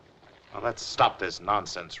 Well, let's stop this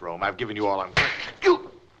nonsense, Rome. I've given you all I'm...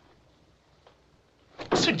 You!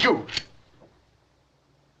 Listen, you!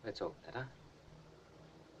 Let's open it, huh?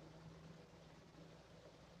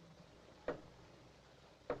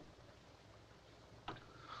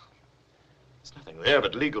 There's nothing there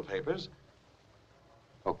but legal papers.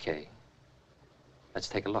 Okay. Let's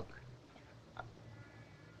take a look.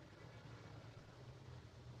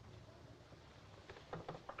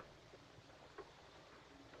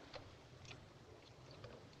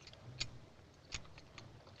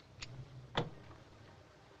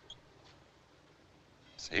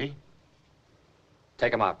 See?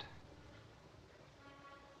 Take him out.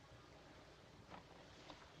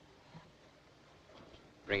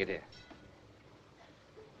 Bring it here.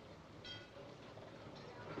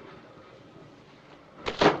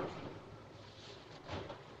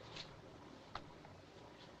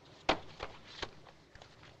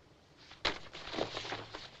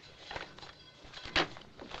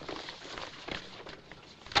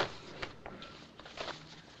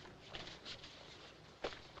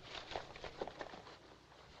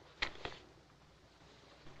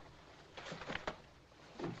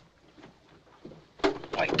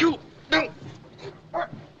 You! No!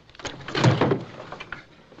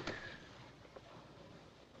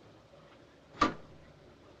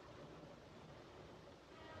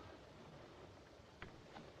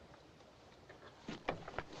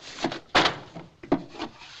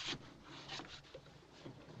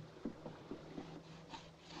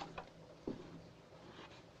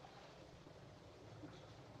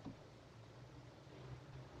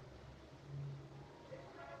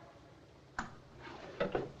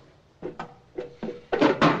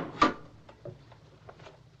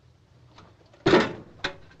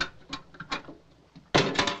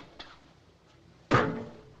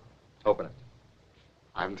 Open it.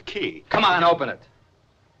 I'm the key. Come on, open it.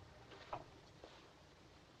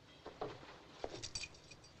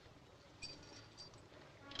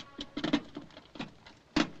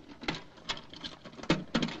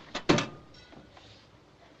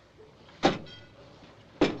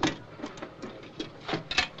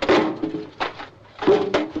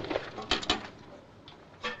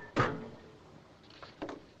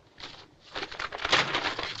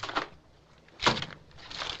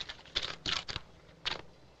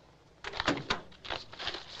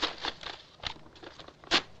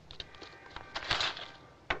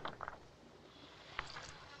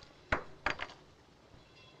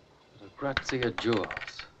 Grazia jewels.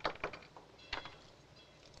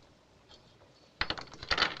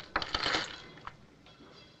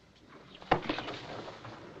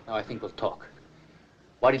 Now I think we'll talk.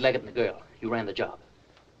 Why did Leggett and the girl? You ran the job.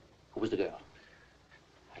 Who was the girl?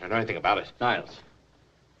 I don't know anything about it. Niles.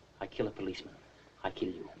 I kill a policeman. I kill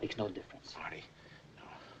you. Makes no difference. Marty, no.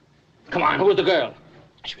 Come on, who was the girl?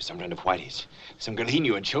 She was some friend of Whitey's. Some girl he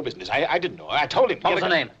knew in show business. I didn't know her. I told him. What was her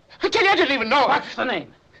name? I tell you, I didn't even know her. What's the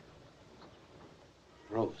name?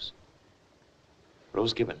 Rose.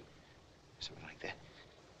 Rose Gibbon. Something like that.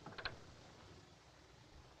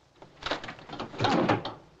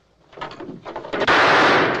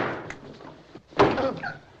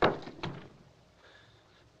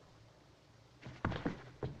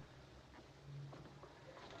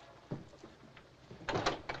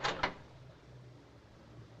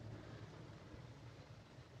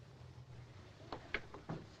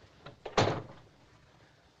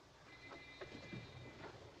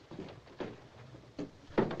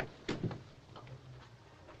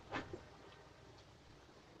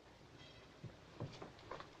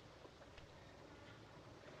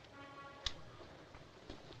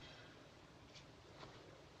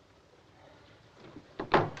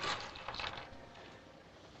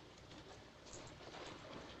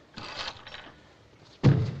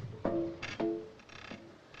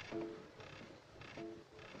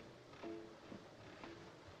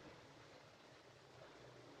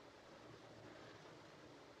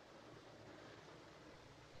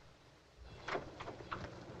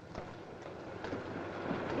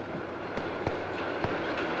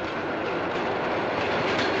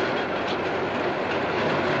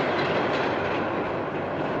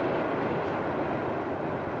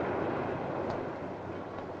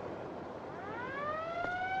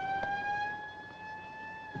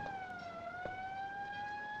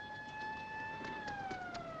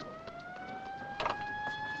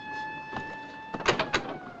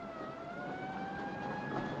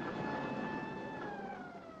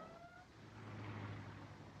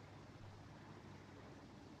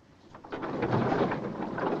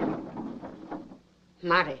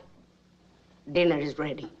 Marty, dinner is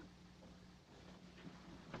ready.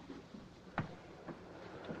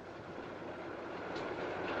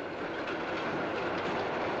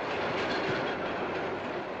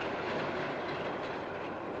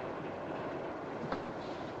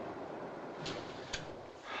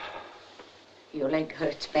 Your leg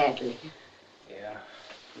hurts badly. Yeah,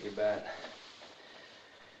 pretty bad.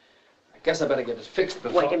 I guess I better get it fixed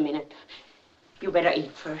before... Wait a minute. You better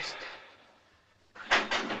eat first.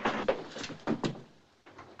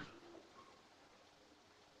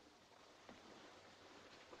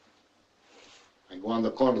 I go on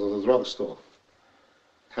the corner to the drugstore.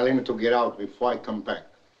 Tell him to get out before I come back.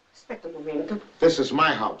 Aspetta un momento. This is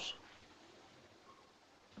my house.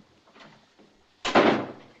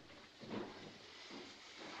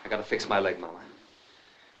 I gotta fix my leg, Mama.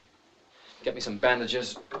 Get me some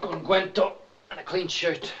bandages, unguento, and a clean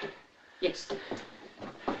shirt. Yes.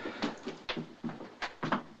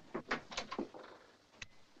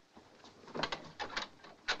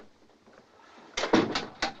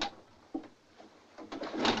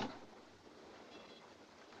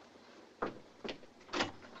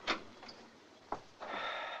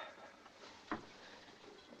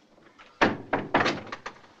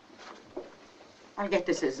 I'll get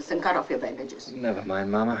the scissors and cut off your bandages. Never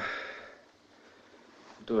mind, Mama.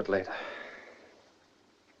 Do it later.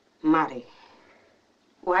 Marty,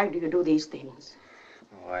 why do you do these things?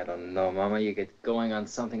 Oh, I don't know, Mama. You get going on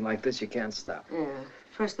something like this, you can't stop. Yeah.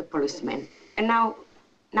 First the policeman, and now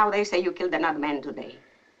they say you killed another man today.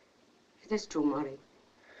 Is this true, Marty?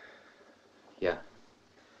 Yeah.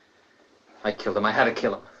 I killed him. I had to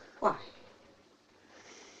kill him. Why?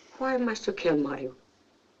 Why must you kill Marty?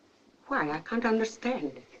 Why? I can't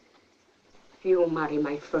understand. You, Marty,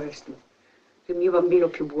 my first. Il mio bambino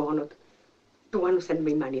più buono. The one who sent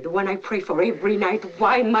me money. The one I pray for every night.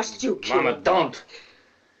 Why must you kill? Mama, don't.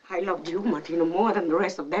 I loved you, Martino, more than the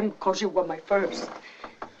rest of them because you were my first.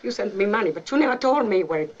 You sent me money, but you never told me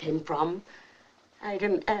where it came from. I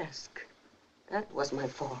didn't ask. That was my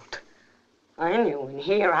fault. I knew, and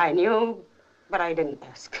here I knew, but I didn't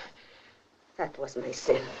ask. That was my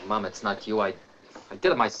sin. Mom, it's not you. I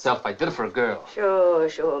did it myself. I did it for a girl.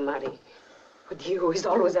 Sure, Marty. With you is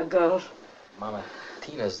always a girl. Mama,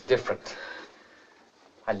 Teena's different.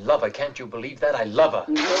 I love her. Can't you believe that? I love her.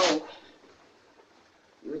 No.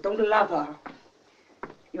 You don't love her.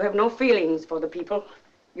 You have no feelings for the people.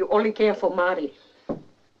 You only care for Marty.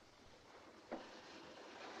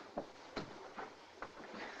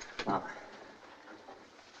 Mama.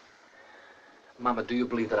 Mama, do you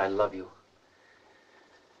believe that I love you?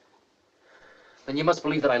 Then you must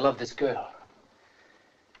believe that I love this girl.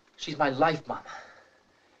 She's my life, Mama.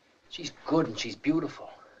 She's good and she's beautiful.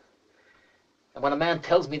 And when a man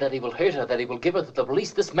tells me that he will hurt her, that he will give her to the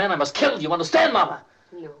police, this man I must kill. You understand, Mama?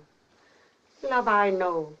 No. Love, I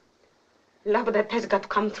know. Love that has got to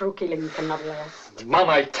come through killing cannot last.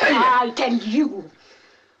 Mama, I tell you.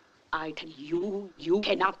 I tell you, you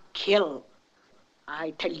cannot kill.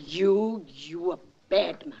 I tell you, you are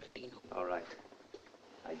bad, Martino. All right.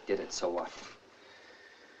 I did it, so what?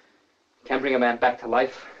 Can't bring a man back to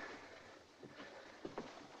life.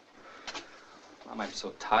 Mom, I'm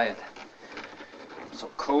so tired. I'm so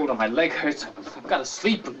cold and my leg hurts. I've got to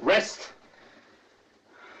sleep and rest.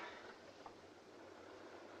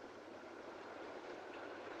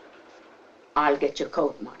 I'll get your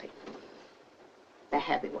coat, Marty. The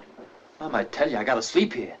heavy one. Mom, I tell you, I got to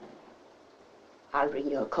sleep here. I'll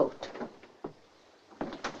bring you a coat.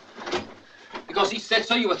 Because he said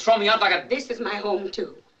so, you would throw me out like a... This is my home,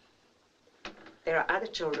 too. There are other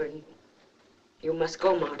children. You must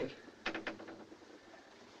go, Marty.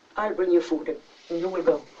 I'll bring you food, and you will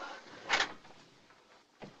go.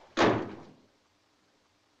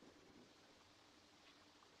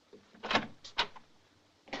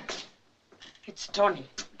 It's Tony.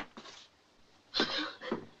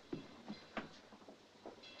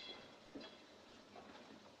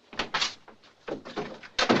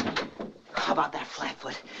 How about that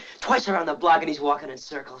flatfoot? Twice around the block and he's walking in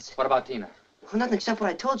circles. What about Teena? Well, nothing except what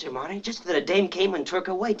I told you, Marty. Just that a dame came and took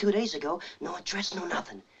her away 2 days ago. No address, no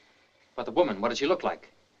nothing. But the woman, what did she look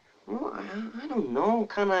like? Well, I don't know.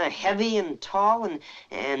 Kind of heavy and tall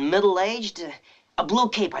and middle-aged. A blue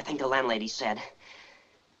cape, I think the landlady said.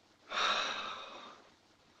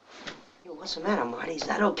 Yo, what's the matter, Marty? Is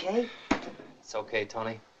that okay? It's okay,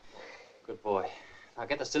 Tony. Good boy. Now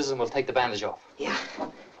get the scissors and we'll take the bandage off. Yeah.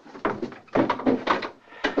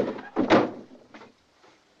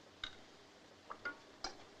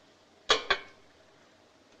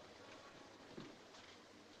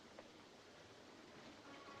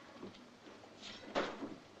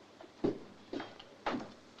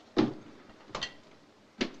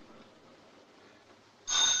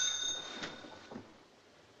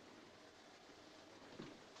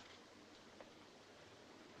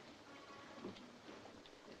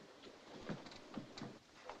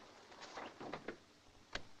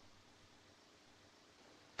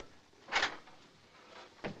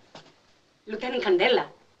 Lieutenant Candella.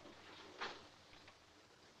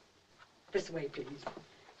 This way, please.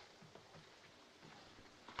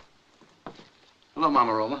 Hello,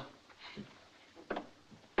 Mama Roma.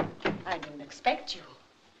 I didn't expect you.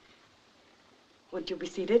 Would you be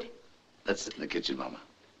seated? Let's sit in the kitchen, Mama.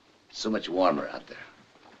 It's so much warmer out there.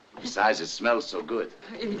 Besides, it smells so good.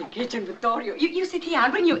 In the kitchen, Vittorio. You sit here.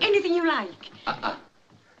 I'll bring you anything you like.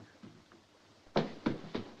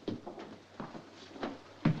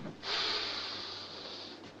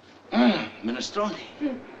 Minestrone.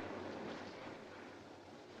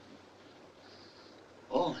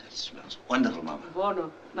 Oh, it smells wonderful, Mama.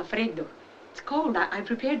 Buono, ma freddo. It's cold. I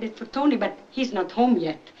prepared it for Tony, but he's not home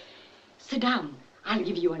yet. Sit down. I'll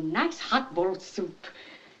give you a nice hot bowl of soup.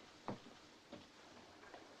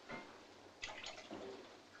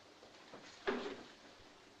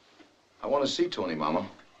 I want to see Tony, Mama.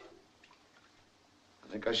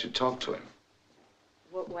 I think I should talk to him.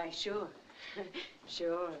 Well, why, sure.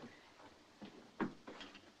 Sure.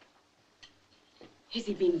 Has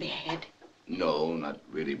he been bad? No, not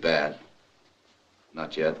really bad.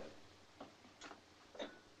 Not yet.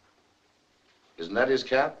 Isn't that his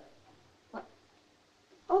cap? What?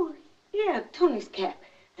 Oh, yeah, Tony's cap.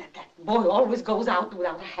 That boy always goes out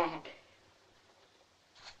without a hat.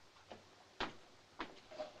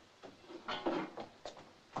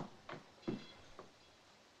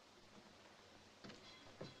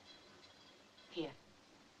 Here,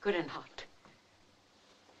 good and hot.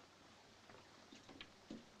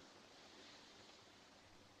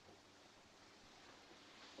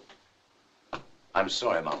 I'm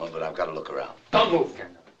sorry, Mama, but I've got to look around. Don't move,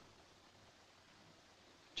 Candella.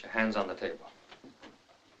 Put your hands on the table.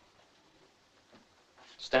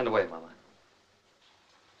 Stand away, Mama.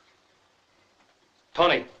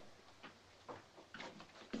 Tony.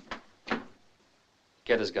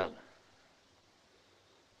 Get his gun.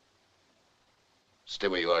 Stay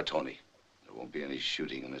where you are, Tony. There won't be any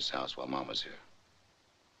shooting in this house while Mama's here.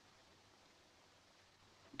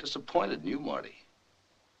 I'm disappointed in you, Marty.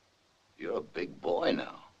 You're a big boy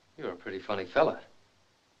now. You're a pretty funny fella.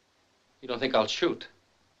 You don't think I'll shoot?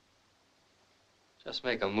 Just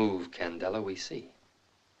make a move, Candella, we see.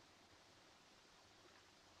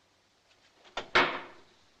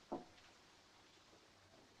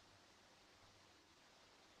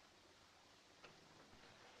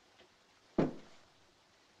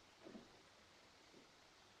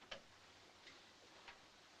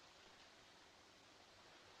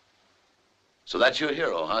 So that's your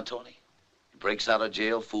hero, huh, Tony? He breaks out of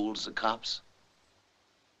jail, fools the cops.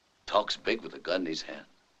 Talks big with a gun in his hand.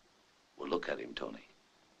 Well, look at him, Tony.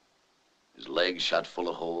 His legs shot full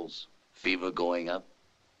of holes, fever going up,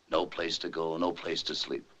 no place to go, no place to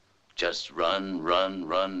sleep. Just run, run,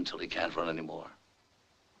 run until he can't run anymore.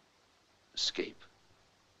 Escape.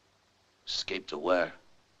 Escape to where?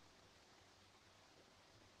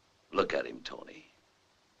 Look at him, Tony.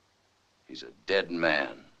 He's a dead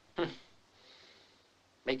man.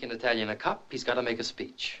 Make an Italian a cop, he's got to make a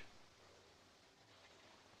speech.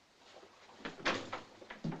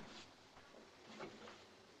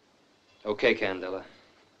 Okay, Candella.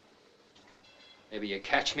 Maybe you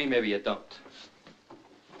catch me, maybe you don't.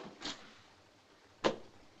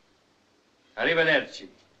 Arrivederci.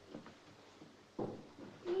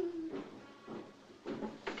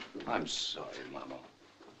 I'm sorry, Mama.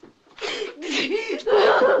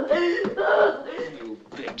 You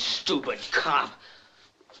big, stupid cop.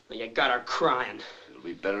 Well, you got her crying. It'll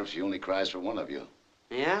be better if she only cries for one of you.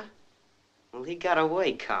 Yeah? Well, he got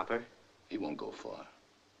away, copper. He won't go far.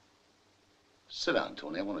 Sit down,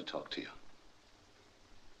 Tony. I want to talk to you.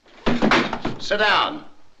 Sit down.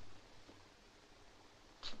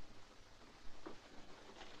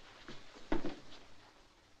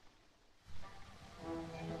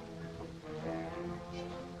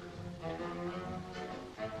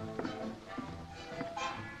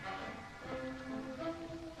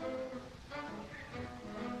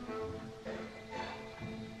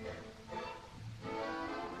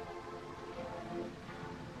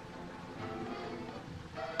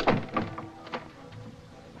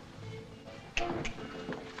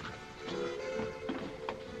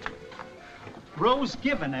 Rose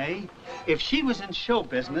Given, eh? If she was in show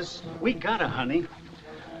business, we got her, honey.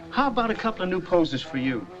 How about a couple of new poses for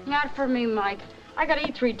you? Not for me, Mike. I gotta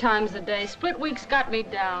eat 3 times a day. Split weeks got me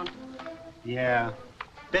down. Yeah,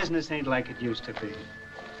 business ain't like it used to be.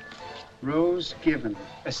 Rose Given,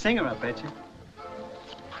 a singer, I bet you.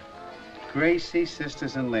 Gracie,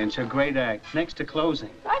 Sisters, and Lynch, a great act, next to closing.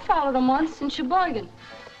 I followed them once in Sheboygan.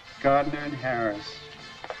 Gardner and Harris.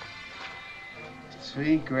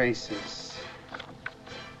 3 Graces.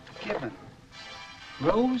 Given.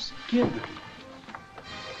 Rose Given.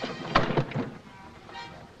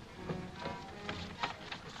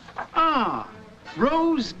 Ah,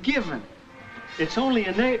 Rose Given. It's only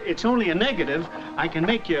a negative. I can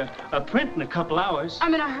make you a print in a couple hours.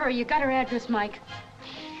 I'm in a hurry. You got her address, Mike.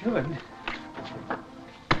 Good.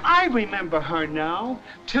 I remember her now.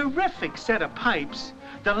 Terrific set of pipes.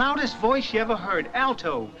 The loudest voice you ever heard,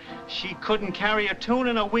 alto. She couldn't carry a tune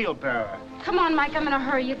in a wheelbarrow. Come on, Mike. I'm in a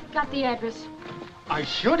hurry. You got the address. I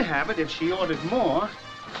should have it if she ordered more.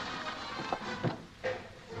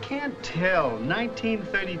 Can't tell.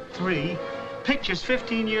 1933. Picture's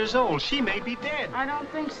 15 years old. She may be dead. I don't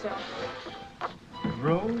think so.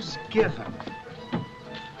 Rose Given.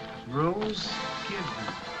 Rose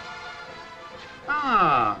Given.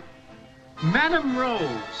 Ah, Madame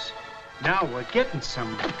Rose. Now we're getting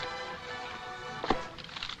somewhere.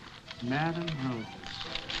 Madame Rose.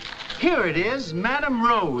 Here it is, Madame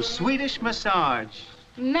Rose, Swedish massage.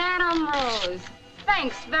 Madame Rose.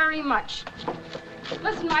 Thanks very much.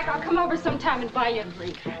 Listen, Mike, I'll come over sometime and buy you a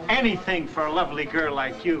drink. Anything for a lovely girl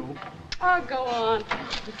like you. Oh, go on.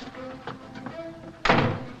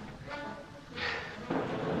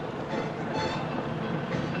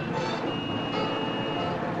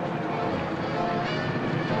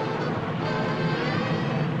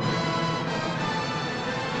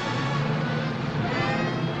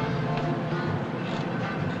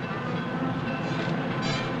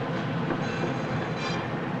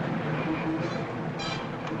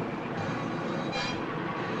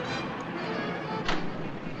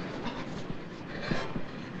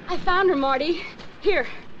 I found her, Marty. Here.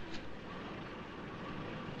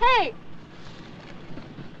 Hey!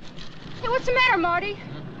 Hey, what's the matter, Marty?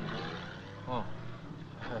 Oh,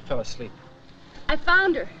 I fell asleep. I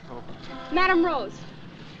found her. Oh, Madame Rose.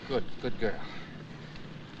 good girl.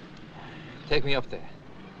 Take me up there.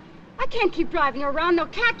 I can't keep driving her around. They'll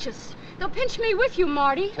catch us. They'll pinch me with you,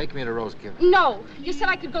 Marty. Take me to Rose Given. No. You said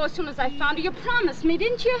I could go as soon as I found her. You promised me,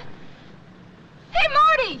 didn't you? Hey,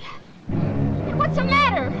 Marty! Hey, what's the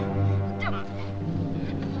matter?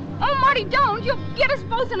 Oh, Marty, don't. You'll get us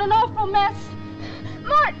both in an awful mess.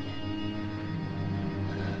 Mart!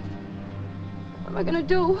 What am I gonna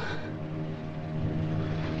do?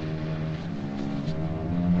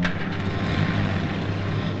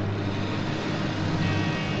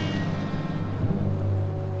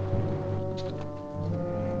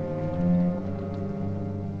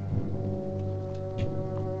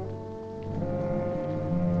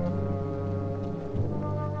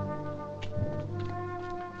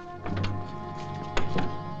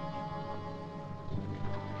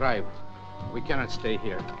 Drive. We cannot stay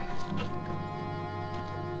here.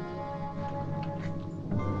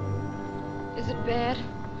 Is it bad?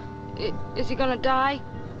 Is he gonna die?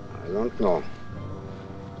 I don't know.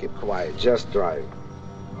 Keep quiet. Just drive.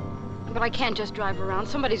 But I can't just drive around.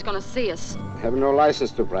 Somebody's gonna see us. I have no license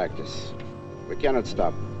to practice. We cannot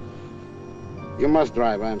stop. You must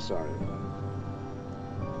drive. I'm sorry.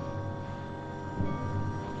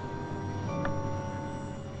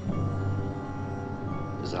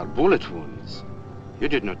 These are bullet wounds. You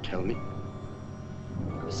did not tell me.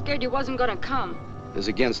 I was scared you wasn't gonna come. It's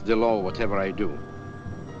against the law, whatever I do.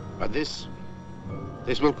 But this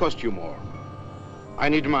will cost you more. I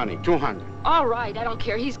need money, 200. All right, I don't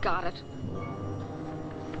care. He's got it.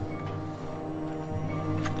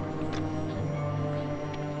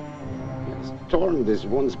 He has torn these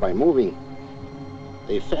wounds by moving.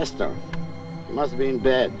 They fester. He must be in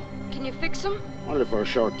bed. Can you fix him? Only for a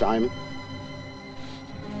short time.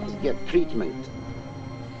 Must get treatment.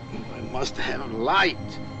 I must have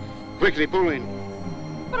light. Quickly, pull in.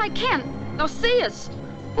 But I can't. They'll see us.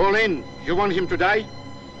 Pull in. You want him to die?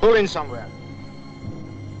 Pull in somewhere.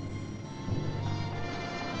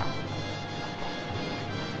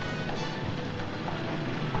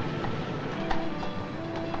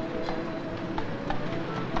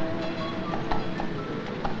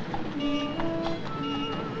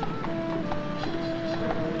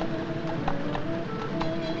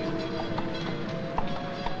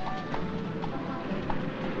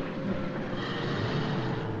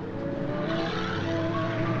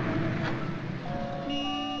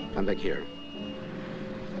 Come back here.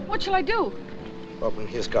 What shall I do? Open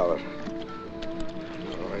his collar.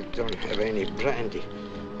 Oh, I don't have any brandy.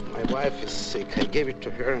 My wife is sick. I gave it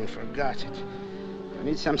to her and forgot it. I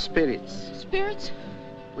need some spirits. Spirits?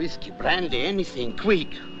 Whiskey, brandy, anything.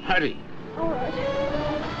 Quick. Hurry. All right.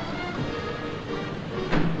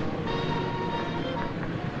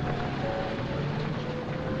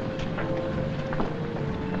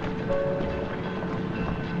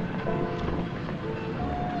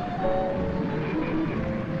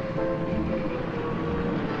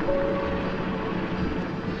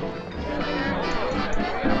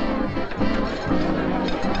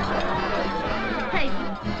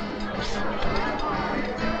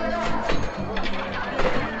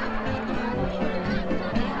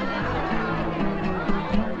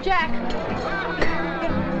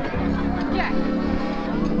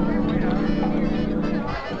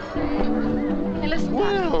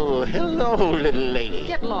 Oh, hello, little lady.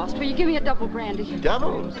 Get lost. Will you give me a double brandy?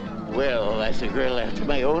 Doubles? Well, that's a girl after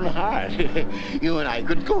my own heart. You and I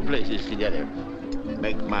could go places together.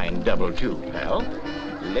 Make mine double, too, pal.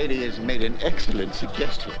 The lady has made an excellent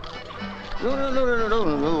suggestion.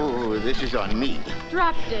 No. This is on me.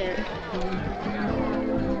 Drop dead.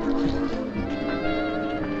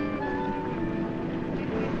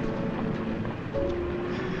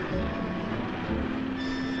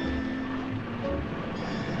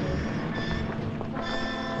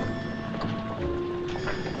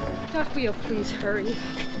 Doc, will you please hurry?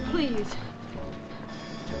 Please.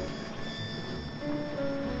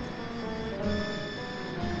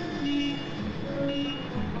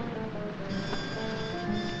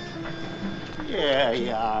 Yeah,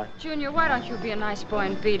 you are. Junior, why don't you be a nice boy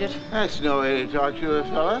and beat it? That's no way to talk to a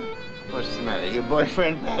fella. What's the matter? Your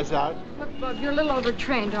boyfriend pass out? Look, Bub, you're a little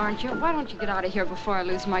overtrained, aren't you? Why don't you get out of here before I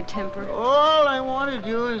lose my temper? All I want to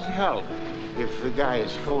do is help. If the guy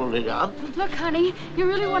is folded up. Look, honey, you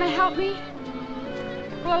really want to help me?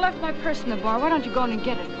 Well, I left my purse in the bar. Why don't you go in and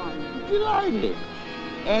get it for me? Delighted.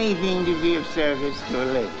 Anything to be of service to a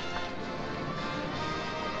lady.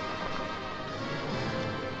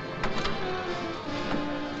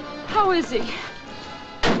 How is he?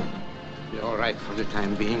 You're all right for the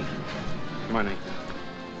time being. Money.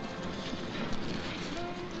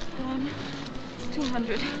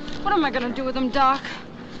 200. What am I going to do with him, Doc?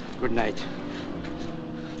 Good night.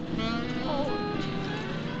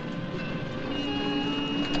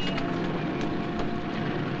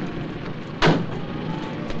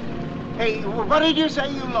 Hey, what did you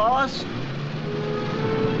say you lost?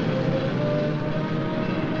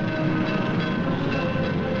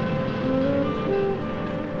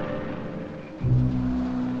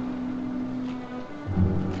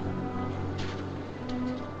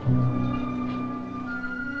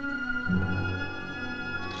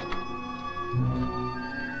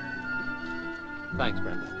 Thanks,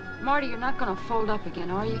 Brenda. Marty, you're not going to fold up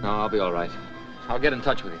again, are you? No, I'll be all right. I'll get in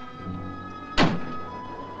touch with you.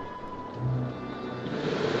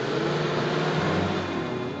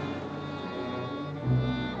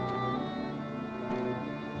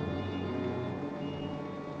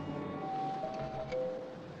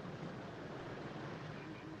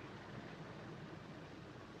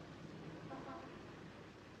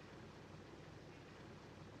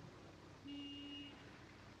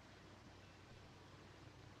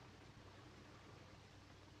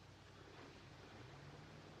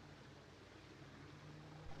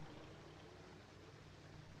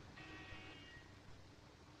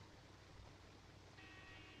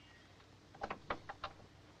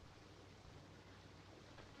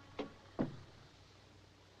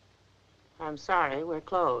 I'm sorry, we're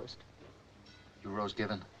closed. You Rose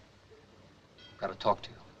Given? Got to talk to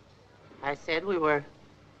you. I said we were...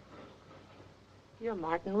 You're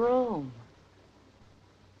Martin Rome.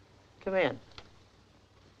 Come in.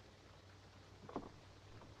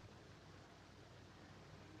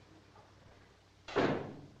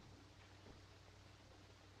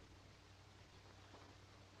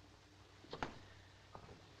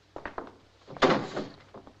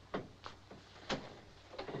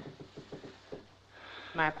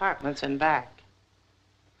 My apartment's in back.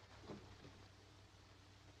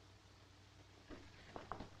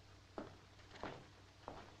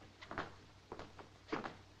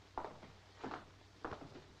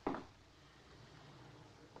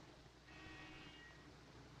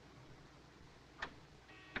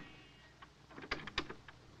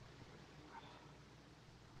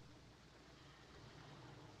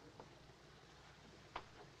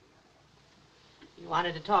 You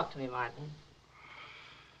wanted to talk to me, Martin.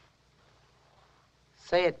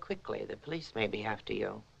 Say it quickly. The police may be after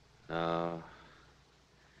you. No.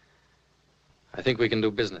 I think we can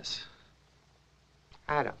do business.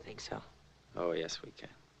 I don't think so. Oh, yes, we can.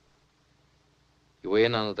 You were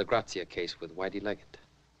in on the Grazia case with Whitey Leggett.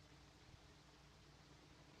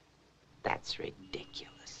 That's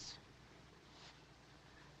ridiculous.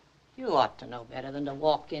 You ought to know better than to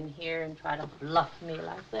walk in here and try to bluff me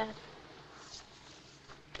like that.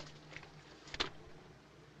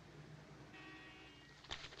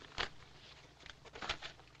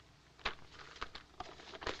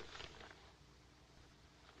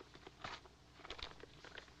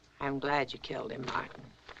 I'm glad you killed him, Martin.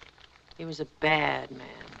 He was a bad man.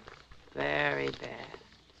 Very bad.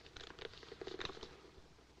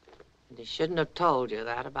 And he shouldn't have told you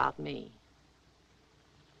that about me.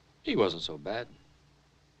 He wasn't so bad.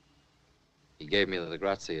 He gave me the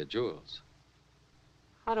Grazia jewels.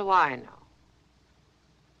 How do I know?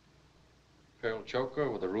 Pearl choker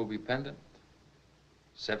with a ruby pendant.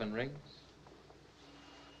 7 rings.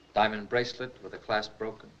 Diamond bracelet with the clasp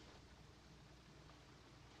broken.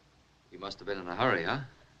 You must have been in a hurry, huh?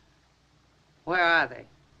 Where are they?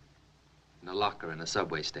 In a locker in a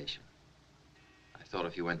subway station. I thought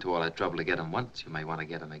if you went to all that trouble to get them once, you may want to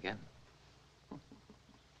get them again.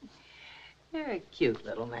 You're a cute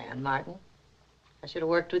little man, Martin. I should have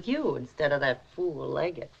worked with you instead of that fool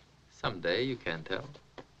Leggett. Someday, you can't tell.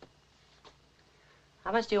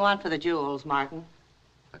 How much do you want for the jewels, Martin?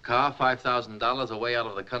 A car, $5,000, a way out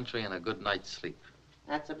of the country, and a good night's sleep.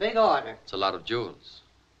 That's a big order. It's a lot of jewels.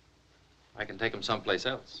 I can take them someplace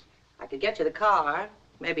else. I could get you the car,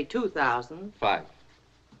 maybe 2,000. 5.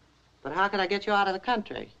 But how could I get you out of the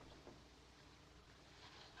country?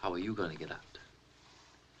 How are you going to get out?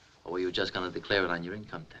 Or were you just going to declare it on your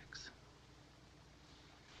income tax?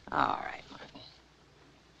 All right, Martin.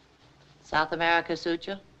 South America suit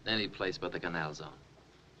you? Any place but the Canal Zone.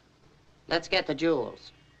 Let's get the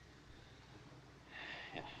jewels.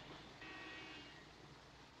 Yeah.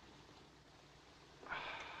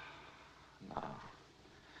 No.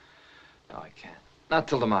 No, I can't. Not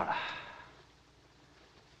till tomorrow.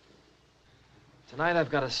 Tonight I've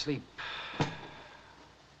got to sleep.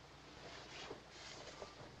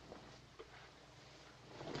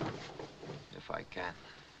 If I can.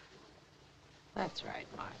 That's right,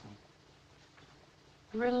 Martin.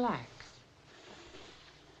 Relax.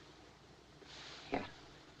 Here.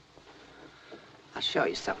 I'll show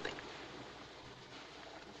you something.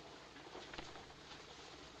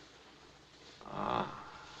 Ah,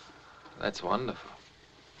 that's wonderful.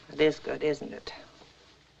 It is good, isn't it?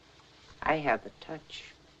 I have the touch.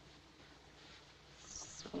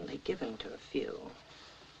 It's only given to a few.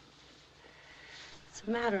 It's a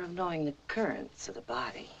matter of knowing the currents of the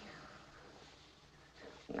body.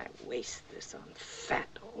 And I waste this on fat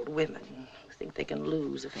old women who think they can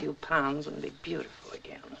lose a few pounds and be beautiful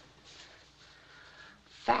again.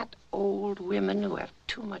 Fat old women who have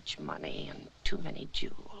too much money and too many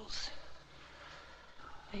jewels.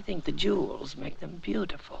 They think the jewels make them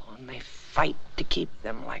beautiful, and they fight to keep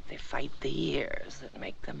them like they fight the years that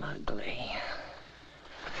make them ugly.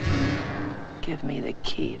 Give me the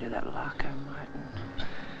key to that locker, Martin.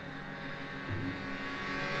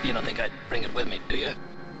 You don't think I'd bring it with me, do you?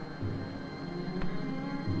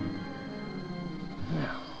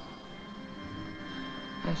 No.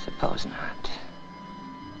 I suppose not.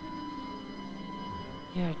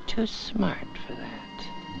 You're too smart for that.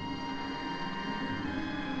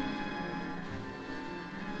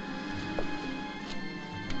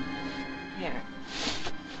 Here.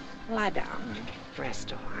 Lie down and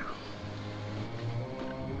rest a while.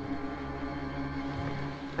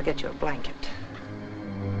 I'll get you a blanket.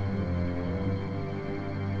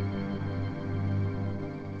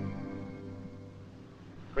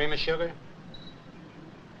 Cream of sugar?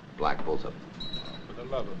 Black, both of them. For the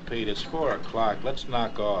love of Pete, it's 4 o'clock. Let's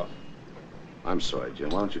knock off. I'm sorry, Jim.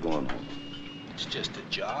 Why don't you go on home? It's just a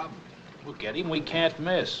job. We'll get him. We can't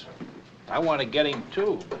miss. I want to get him,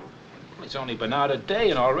 too. He's only been out a day,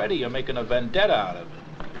 and already you're making a vendetta out of it.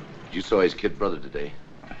 You saw his kid brother today.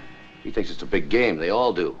 He thinks it's a big game. They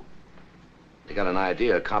all do. They got an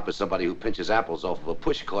idea. A cop is somebody who pinches apples off of a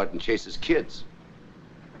push cart and chases kids.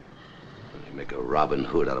 They make a Robin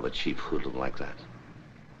Hood out of a cheap hoodlum like that.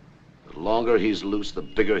 The longer he's loose, the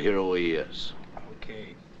bigger hero he is.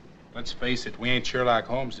 Okay. Let's face it, we ain't Sherlock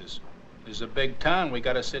Holmeses. This is a big town. We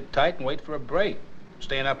gotta sit tight and wait for a break.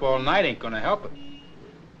 Staying up all night ain't gonna help it.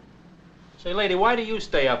 Say, lady, why do you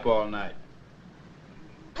stay up all night?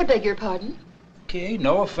 I beg your pardon? Okay,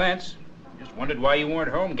 no offense. Just wondered why you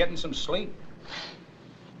weren't home getting some sleep.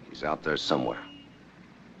 He's out there somewhere.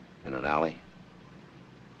 In an alley.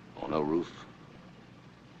 On a roof.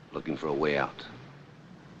 Looking for a way out.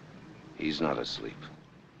 He's not asleep.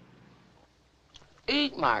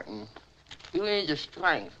 Eat, Martin. You need the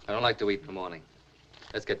strength. I don't like to eat in the morning.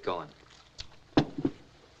 Let's get going.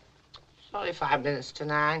 It's only 5 minutes to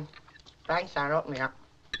 9. Banks aren't open yet.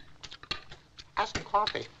 Have some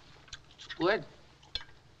coffee. It's good.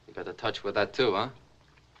 You got a touch with that, too, huh?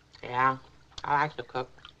 Yeah, I like to cook.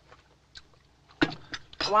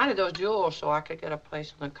 I wanted those jewels so I could get a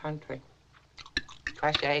place in the country.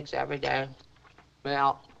 Fresh eggs every day.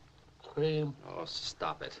 Milk, cream. Oh,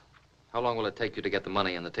 stop it. How long will it take you to get the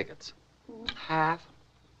money and the tickets? Half.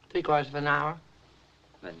 3/4 of an hour.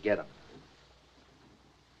 Then get them.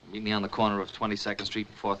 Meet me on the corner of 22nd Street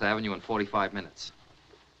and 4th Avenue in 45 minutes.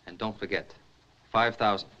 And don't forget,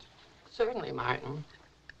 5,000. Certainly, Martin.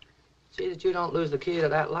 See that you don't lose the key to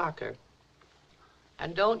that locker.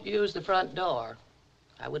 And don't use the front door.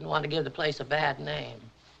 I wouldn't want to give the place a bad name.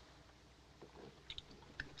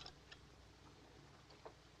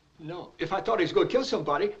 No. If I thought he was going to kill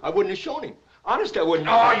somebody, I wouldn't have shown him. Honest, I wouldn't.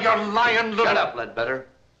 Oh, you're lying, little... Shut up, Ledbetter.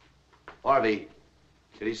 Harvey,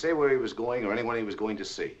 did he say where he was going or anyone he was going to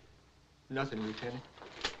see? Nothing, Lieutenant.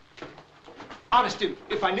 Honest,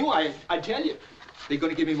 if I knew, I'd tell you. They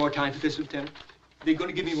going to give me more time for this, Lieutenant? They going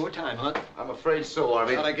to give me more time, huh? I'm afraid so,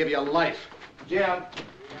 Harvey. Thought I'd give you a life. Jim.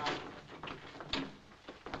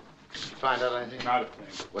 Find out anything? Not a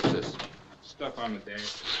thing. What's this? Stuff on the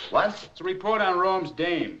dames. What? It's a report on Rome's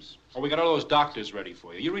dames. Oh, we got all those doctors ready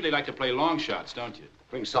for you. You really like to play long shots, don't you?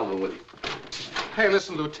 Bring Sullivan with you. Hey,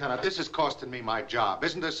 listen, Lieutenant, this is costing me my job.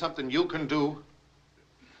 Isn't there something you can do?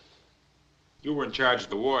 You were in charge of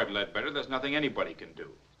the ward, Ledbetter. There's nothing anybody can do.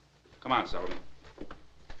 Come on, Sullivan.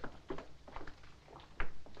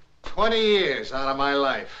 20 years out of my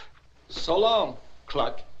life. So long,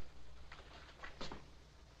 Cluck.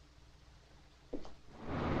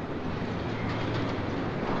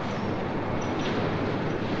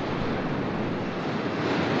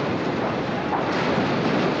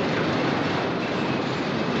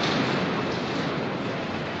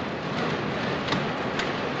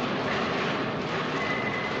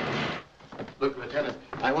 Look, Lieutenant,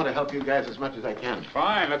 I want to help you guys as much as I can.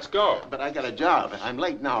 Fine, let's go. But I got a job. I'm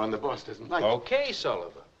late now, and the boss doesn't like it. Okay,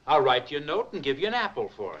 Sullivan. I'll write you a note and give you an apple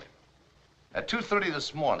for it. At 2:30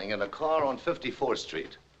 this morning, in a car on 54th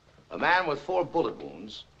Street, a man with 4 bullet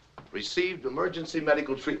wounds received emergency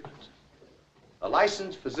medical treatment. A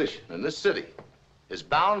licensed physician in this city is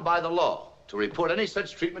bound by the law to report any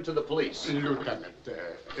such treatment to the police. Lieutenant,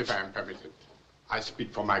 if I am permitted, I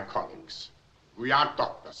speak for my colleagues. We are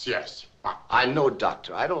doctors, yes, but... I'm no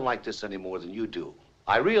doctor. I don't like this any more than you do.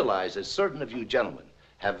 I realize that certain of you gentlemen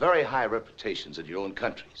have very high reputations in your own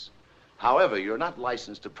countries. However, you're not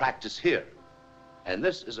licensed to practice here. And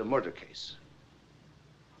this is a murder case.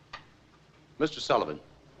 Mr. Sullivan.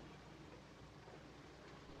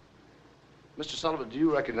 Mr. Sullivan, do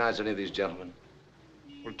you recognize any of these gentlemen?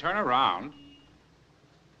 Well, turn around.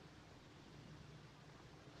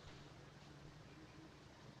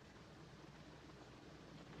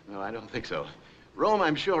 No, I don't think so. Rome,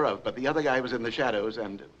 I'm sure of, but the other guy was in the shadows,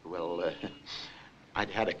 and, well, I'd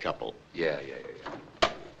had a couple. Yeah.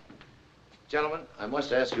 Gentlemen, I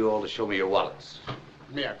must ask you all to show me your wallets.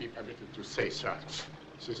 May I be permitted to say, sir,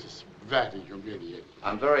 this is very humiliating.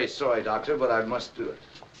 I'm very sorry, Doctor, but I must do it.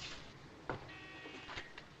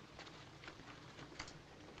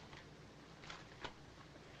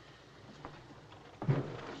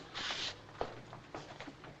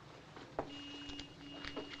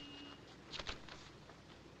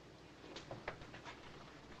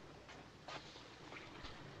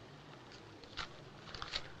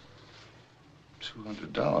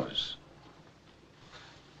 $200.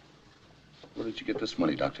 Where did you get this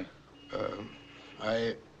money, Doctor?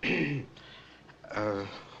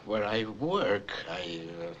 Where I work,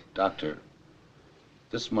 Doctor,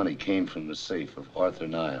 this money came from the safe of Arthur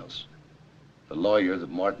Niles, the lawyer that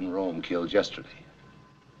Martin Rome killed yesterday.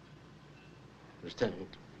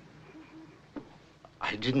 Lieutenant,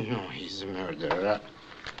 I didn't know he's a murderer.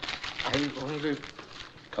 I only...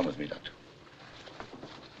 Come with me, Doctor.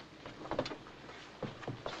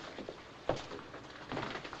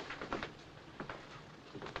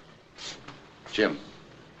 Jim,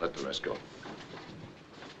 let the rest go.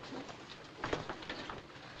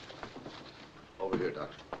 Over here,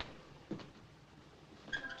 Doctor.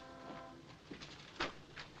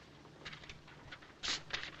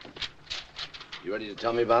 You ready to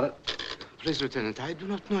tell me about it? Please, Lieutenant, I do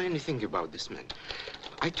not know anything about this man.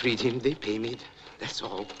 I treat him, they pay me, that's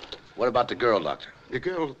all. What about the girl, Doctor? The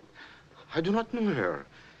girl, I do not know her.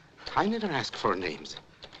 I never ask for names.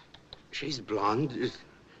 She's blonde.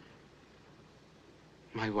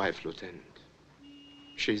 My wife, Lieutenant.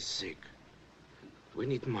 She's sick. We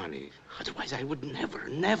need money. Otherwise, I would never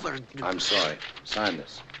do... I'm sorry. Sign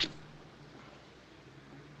this.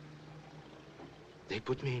 They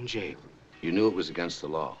put me in jail. You knew it was against the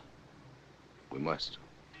law. We must.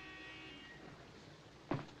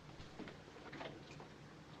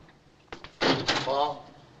 Paul?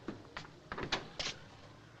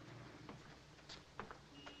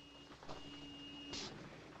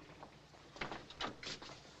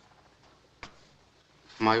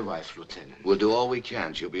 My wife, Lieutenant. We'll do all we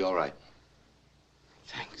can. She'll be all right.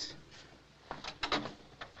 Thanks.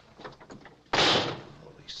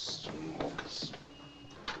 Holy smokes.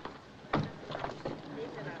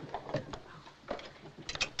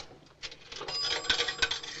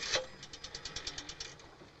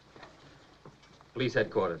 Police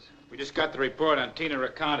headquarters. We just got the report on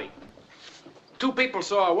Teena Conte. 2 people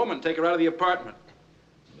saw a woman take her out of the apartment.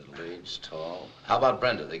 Middle-aged, tall. How about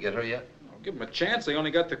Brenda? They get her yet? Give him a chance. They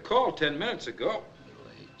only got the call 10 minutes ago.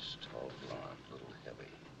 Middle-aged, tall, blonde, little heavy.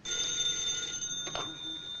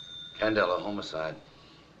 Candella, homicide.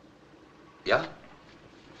 Yeah?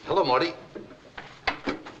 Hello, Morty.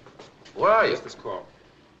 Where are you? What's this call?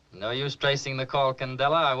 No use tracing the call,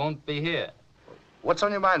 Candella. I won't be here. What's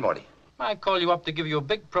on your mind, Morty? I call you up to give you a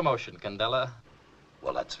big promotion, Candella.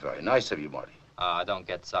 Well, that's very nice of you, Morty. Ah, don't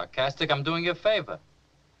get sarcastic. I'm doing you a favor.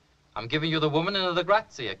 I'm giving you the woman in the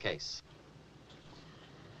Grazia case.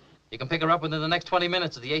 You can pick her up within the next 20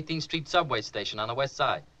 minutes at the 18th Street subway station on the west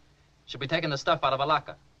side. She'll be taking the stuff out of a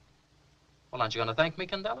locker. Well, aren't you going to thank me,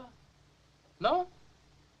 Candella? No?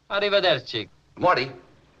 Arrivederci. Morty,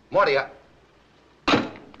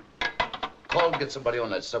 call and get somebody on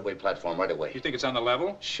that subway platform right away. You think it's on the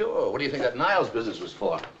level? Sure. What do you think that Niles business was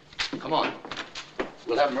for? Come on.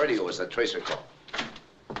 We'll have him radio us that tracer call.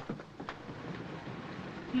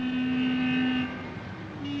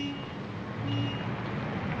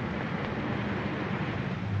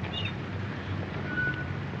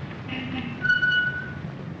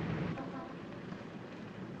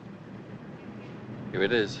 Here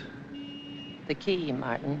it is. The key,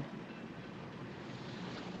 Martin.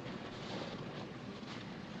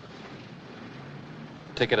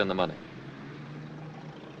 Ticket and the money.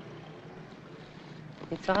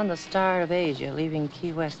 It's on the Star of Asia, leaving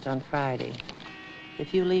Key West on Friday.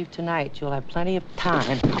 If you leave tonight, you'll have plenty of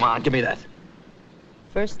time. Come on, give me that.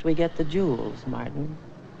 First, we get the jewels, Martin.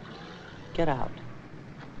 Get out.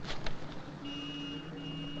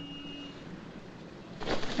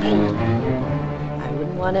 I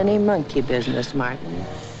wouldn't want any monkey business, Martin.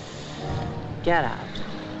 Get out.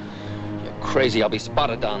 You're crazy. I'll be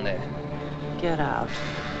spotted down there. Get out.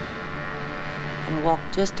 And walk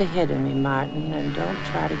just ahead of me, Martin, and don't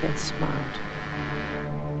try to get smart.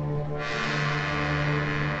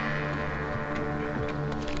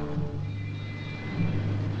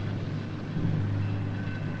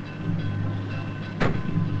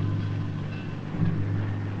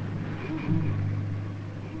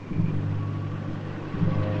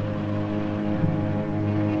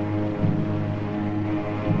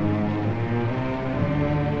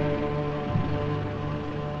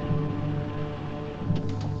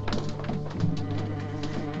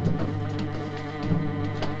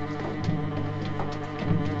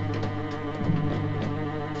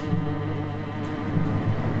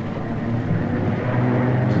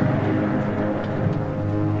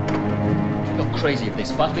 Crazy. If they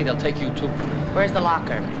spot me, they'll take you too. Where's the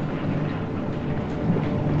locker?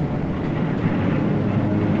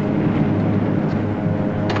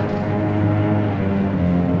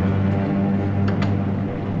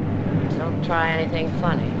 Don't try anything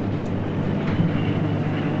funny.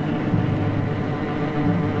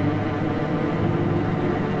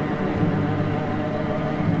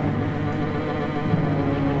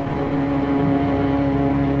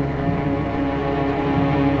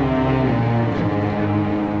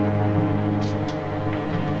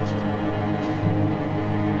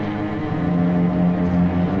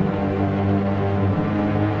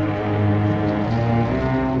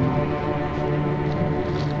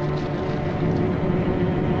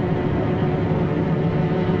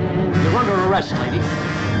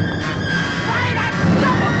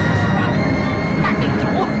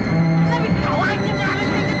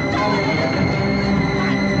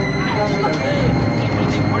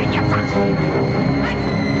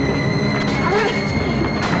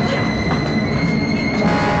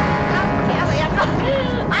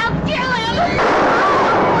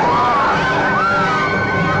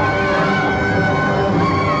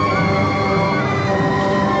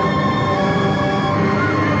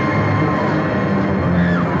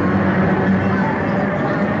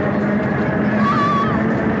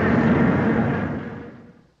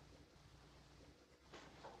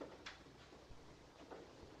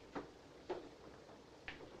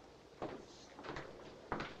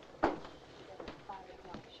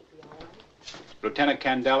 Lieutenant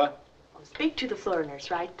Candella? Speak to the floor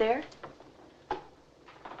nurse right there.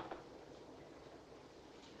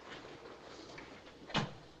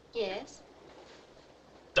 Yes?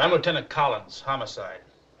 I'm Lieutenant Collins, homicide.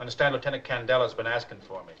 I understand Lieutenant Candella's been asking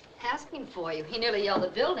for me. Asking for you. He nearly yelled the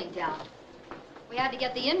building down. We had to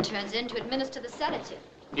get the interns in to administer the sedative.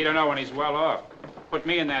 You don't know when he's well off. Put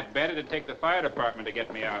me in that bed, it'd take the fire department to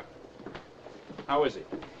get me out. How is he?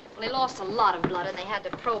 Well, he lost a lot of blood, and they had to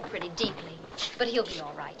probe pretty deeply. But he'll be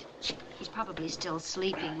all right. He's probably still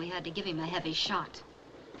sleeping. We had to give him a heavy shot.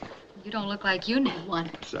 You don't look like you need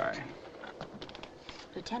one. Sorry.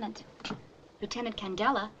 Lieutenant. Lieutenant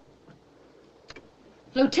Candella.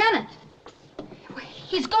 Lieutenant!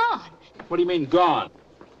 He's gone. What do you mean, gone?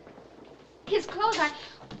 His clothes,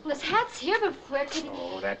 well, his hat's here, but where could he...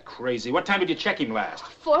 Oh, that crazy. What time did you check him last?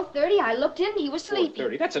 4:30. I looked in, he was sleeping.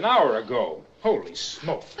 4:30. That's an hour ago. Holy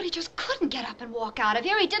smoke. But he just couldn't get up and walk out of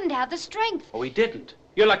here. He didn't have the strength. Oh, he didn't.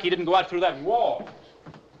 You're lucky he didn't go out through that wall.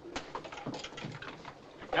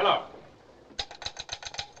 Hello.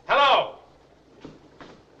 Hello.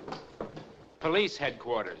 Police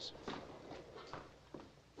headquarters.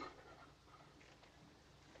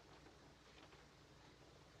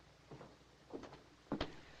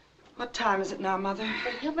 What time is it now, Mother? For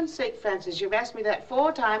heaven's sake, Francis, you've asked me that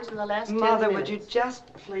 4 times in the last 10 Mother, minutes. would you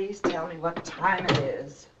just please tell me what time it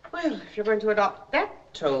is? Well, if you're going to adopt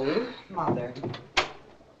that tone... Mother,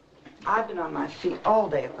 I've been on my feet all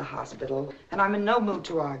day at the hospital, and I'm in no mood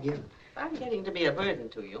to argue. If I'm getting to be a burden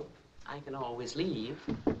to you, I can always leave.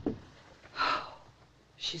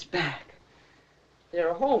 She's back. There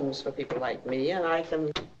are homes for people like me, and I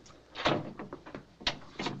can...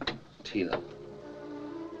 Teena.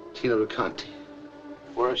 Teena Conte.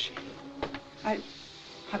 Where is she? I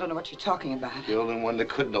don't know what you're talking about. The only one that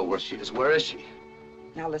could know where she is. Where is she?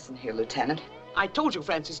 Now listen here, Lieutenant. I told you,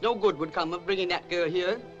 Francis, no good would come of bringing that girl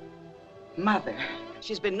here. Mother.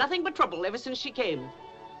 She's been nothing but trouble ever since she came.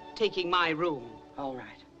 Taking my room. All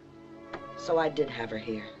right. So I did have her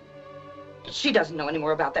here. But she doesn't know any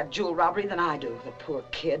more about that jewel robbery than I do, the poor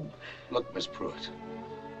kid. Look, Miss Pruitt.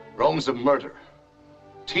 Rome's a murderer.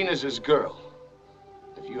 Teena's his girl.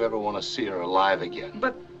 If you ever want to see her alive again.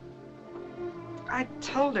 But I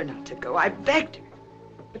told her not to go. I begged her.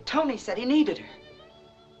 But Tony said he needed her.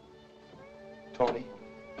 Tony?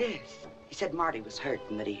 Yes. He said Marty was hurt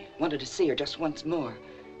and that he wanted to see her just once more.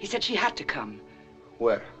 He said she had to come.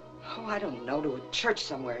 Where? Oh, I don't know, to a church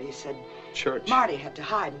somewhere. He said Church? Marty had to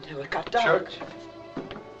hide until it got dark. Church?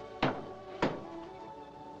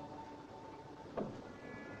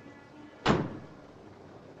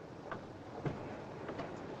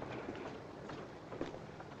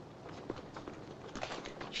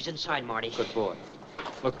 She's inside, Marty. Good boy.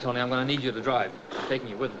 Look, Tony, I'm going to need you to drive. I'm taking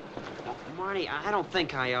you with me. Marty, I don't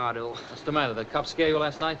think I ought to. What's the matter? The cops scare you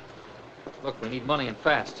last night? Look, we need money and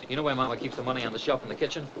fast. You know where Mama keeps the money on the shelf in the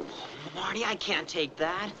kitchen? Marty, I can't take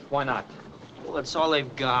that. Why not? Well, it's all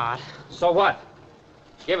they've got. So what?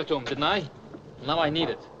 Gave it to him, didn't I? Now I need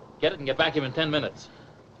it. Get it and get back here in 10 minutes.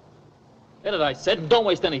 Get it, I said, and don't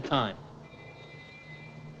waste any time.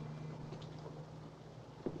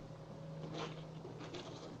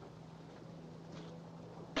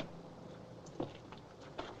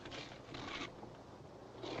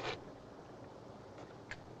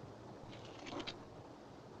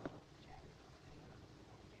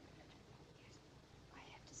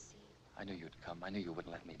 I knew you'd come. I knew you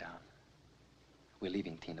wouldn't let me down. We're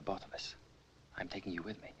leaving, Teena, both of us. I'm taking you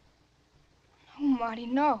with me. No, Marty,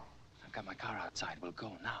 no. I've got my car outside. We'll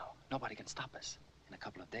go now. Nobody can stop us. In a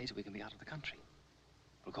couple of days, we can be out of the country.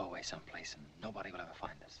 We'll go away someplace, and nobody will ever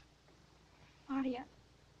find us. Marty, I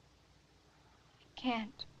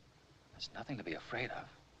can't. There's nothing to be afraid of.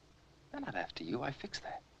 They're not after you. I fixed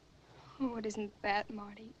that. Oh, it isn't that,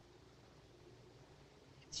 Marty.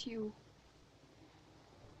 It's you.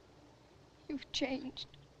 You've changed.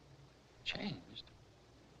 Changed?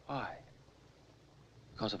 Why?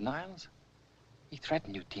 Because of Niles? He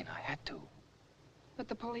threatened you, Teena. I had to. But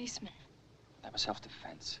the policeman. That was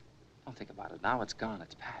self-defense. Don't think about it. Now it's gone.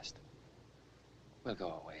 It's past. We'll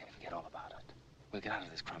go away and forget all about it. We'll get out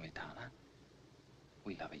of this crummy town, huh?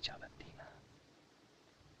 We love each other, Teena.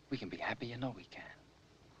 We can be happy. You know we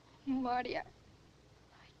can. Marty, I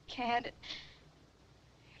can't. It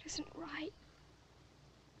isn't right.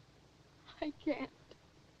 I can't.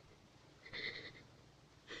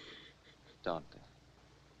 Don't.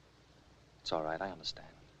 It's all right. I understand.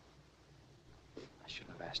 I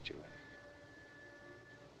shouldn't have asked you.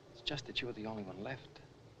 It's just that you were the only one left.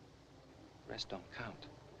 The rest don't count.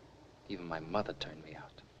 Even my mother turned me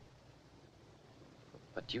out.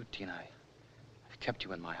 But you, Teena, I've kept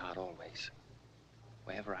you in my heart always.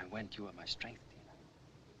 Wherever I went, you were my strength, Teena.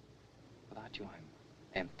 Without you,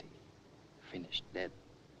 I'm empty, finished, dead.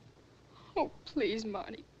 Oh, please,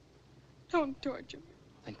 Marty. Don't torture me.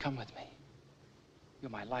 Then come with me. You're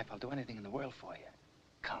my life. I'll do anything in the world for you.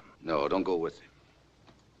 Come. No, don't go with him.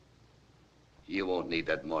 You won't need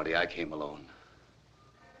that, Marty. I came alone.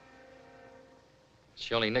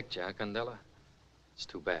 She only nicked you, huh, Candella? It's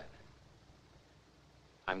too bad.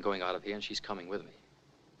 I'm going out of here, and she's coming with me.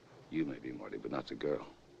 You may be, Marty, but not the girl.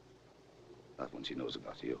 Not when she knows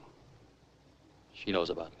about you. She knows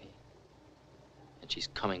about me. And she's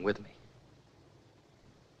coming with me.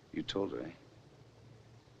 You told her, eh?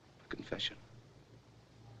 A confession.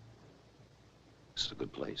 This is a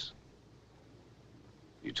good place.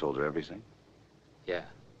 You told her everything? Yeah.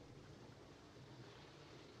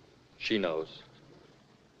 She knows.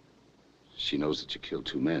 She knows that you killed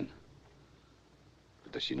 2 men.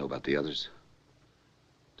 But does she know about the others?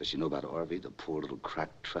 Does she know about Orvie, the poor little crack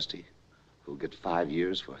trustee who'll get 5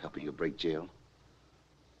 years for helping you break jail?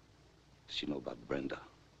 Does she know about Brenda,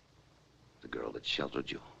 the girl that sheltered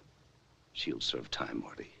you? She'll serve time,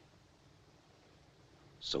 Marty.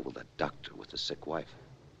 So will that doctor with the sick wife.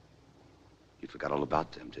 You forgot all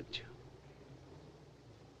about them, didn't you?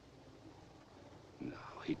 No,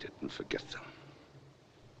 he didn't forget them.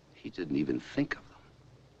 He didn't even think of them.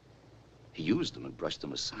 He used them and brushed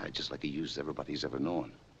them aside, just like he used everybody he's ever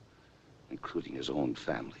known, including his own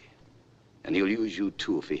family. And he'll use you,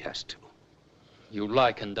 too, if he has to. You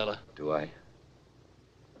lie, Candella. Do I?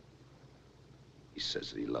 He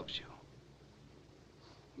says that he loves you.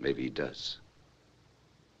 Maybe he does.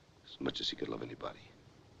 As much as he could love anybody.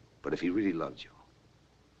 But if he really loved you,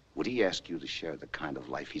 would he ask you to share the kind of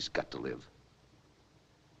life he's got to live?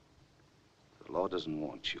 The law doesn't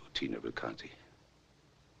want you, Teena Conte.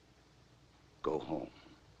 Go home.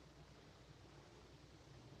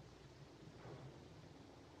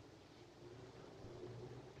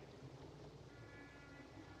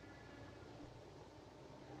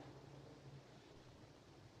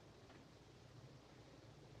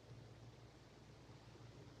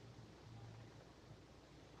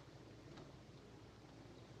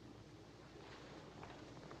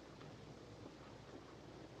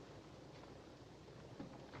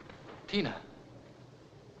 Teena.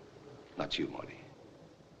 Not you, Marty.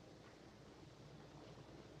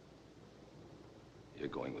 You're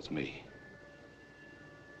going with me.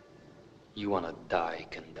 You want to die,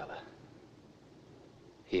 Candella.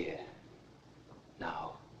 Here.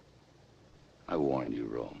 Now. I warn you,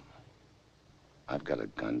 Rome. I've got a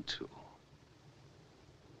gun, too.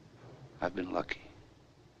 I've been lucky.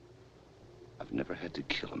 I've never had to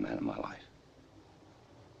kill a man in my life.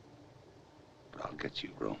 But I'll get you,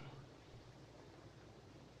 Rome.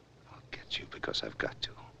 I'll get you because I've got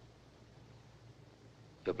to.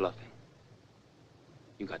 You're bluffing.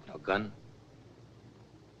 You got no gun.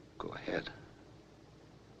 Go ahead.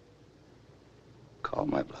 Call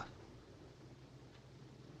my bluff.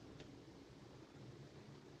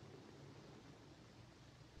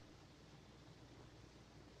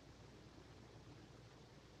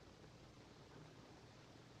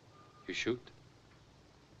 You shoot?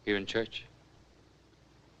 Here in church?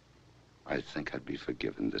 I think I'd be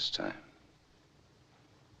forgiven this time.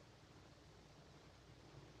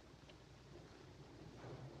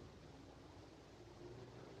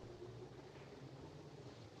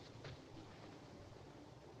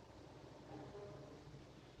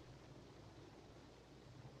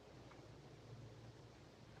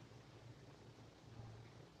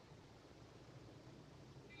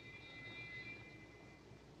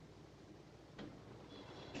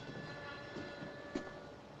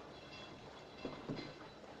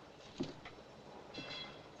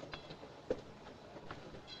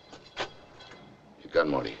 Gun,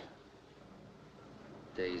 Morty.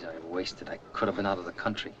 Days I wasted. I could have been out of the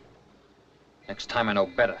country. Next time I know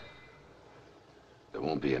better. There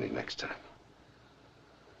won't be any next time.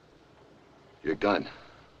 Your gun.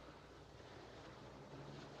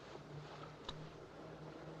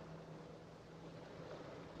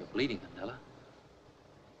 You're bleeding, Candella.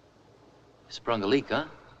 You sprung a leak, huh?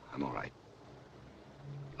 I'm all right.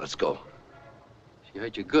 Let's go. She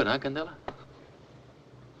hurt you good, huh, Candella?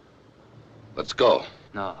 Let's go.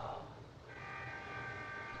 No.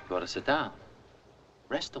 You ought to sit down.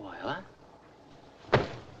 Rest a while, huh?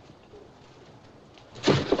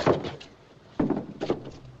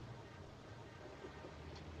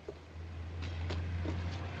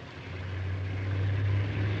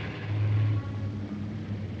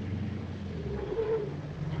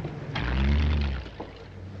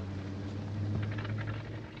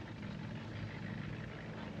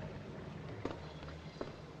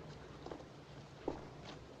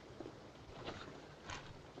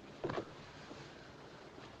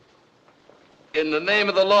 In the name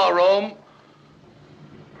of the law, Rome,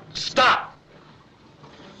 stop!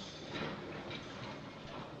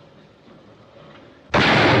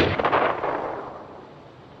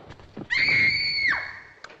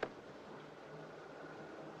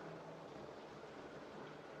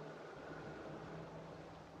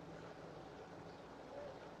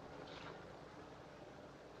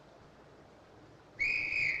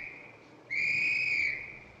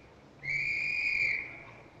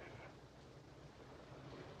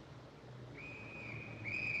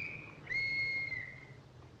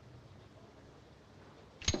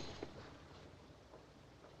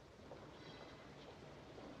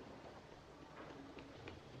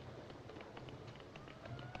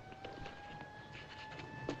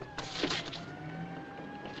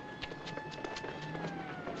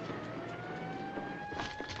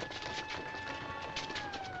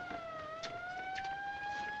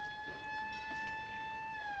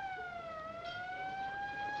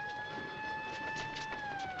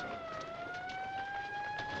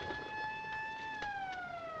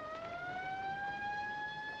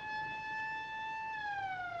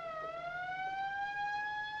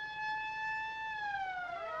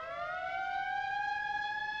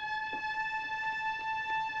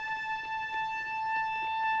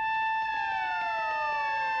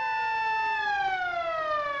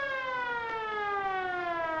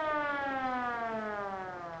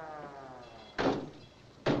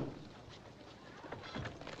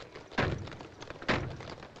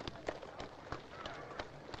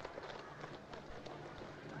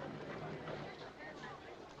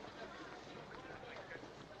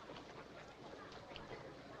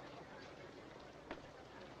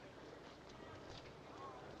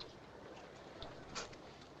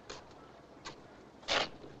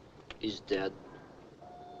 He's dead.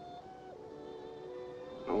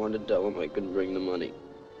 I wanted to tell him I couldn't bring the money.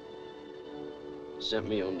 He sent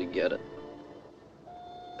me home to get it.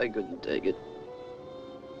 I couldn't take it.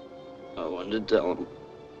 I wanted to tell him.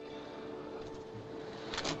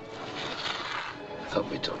 I thought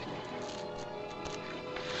we told you.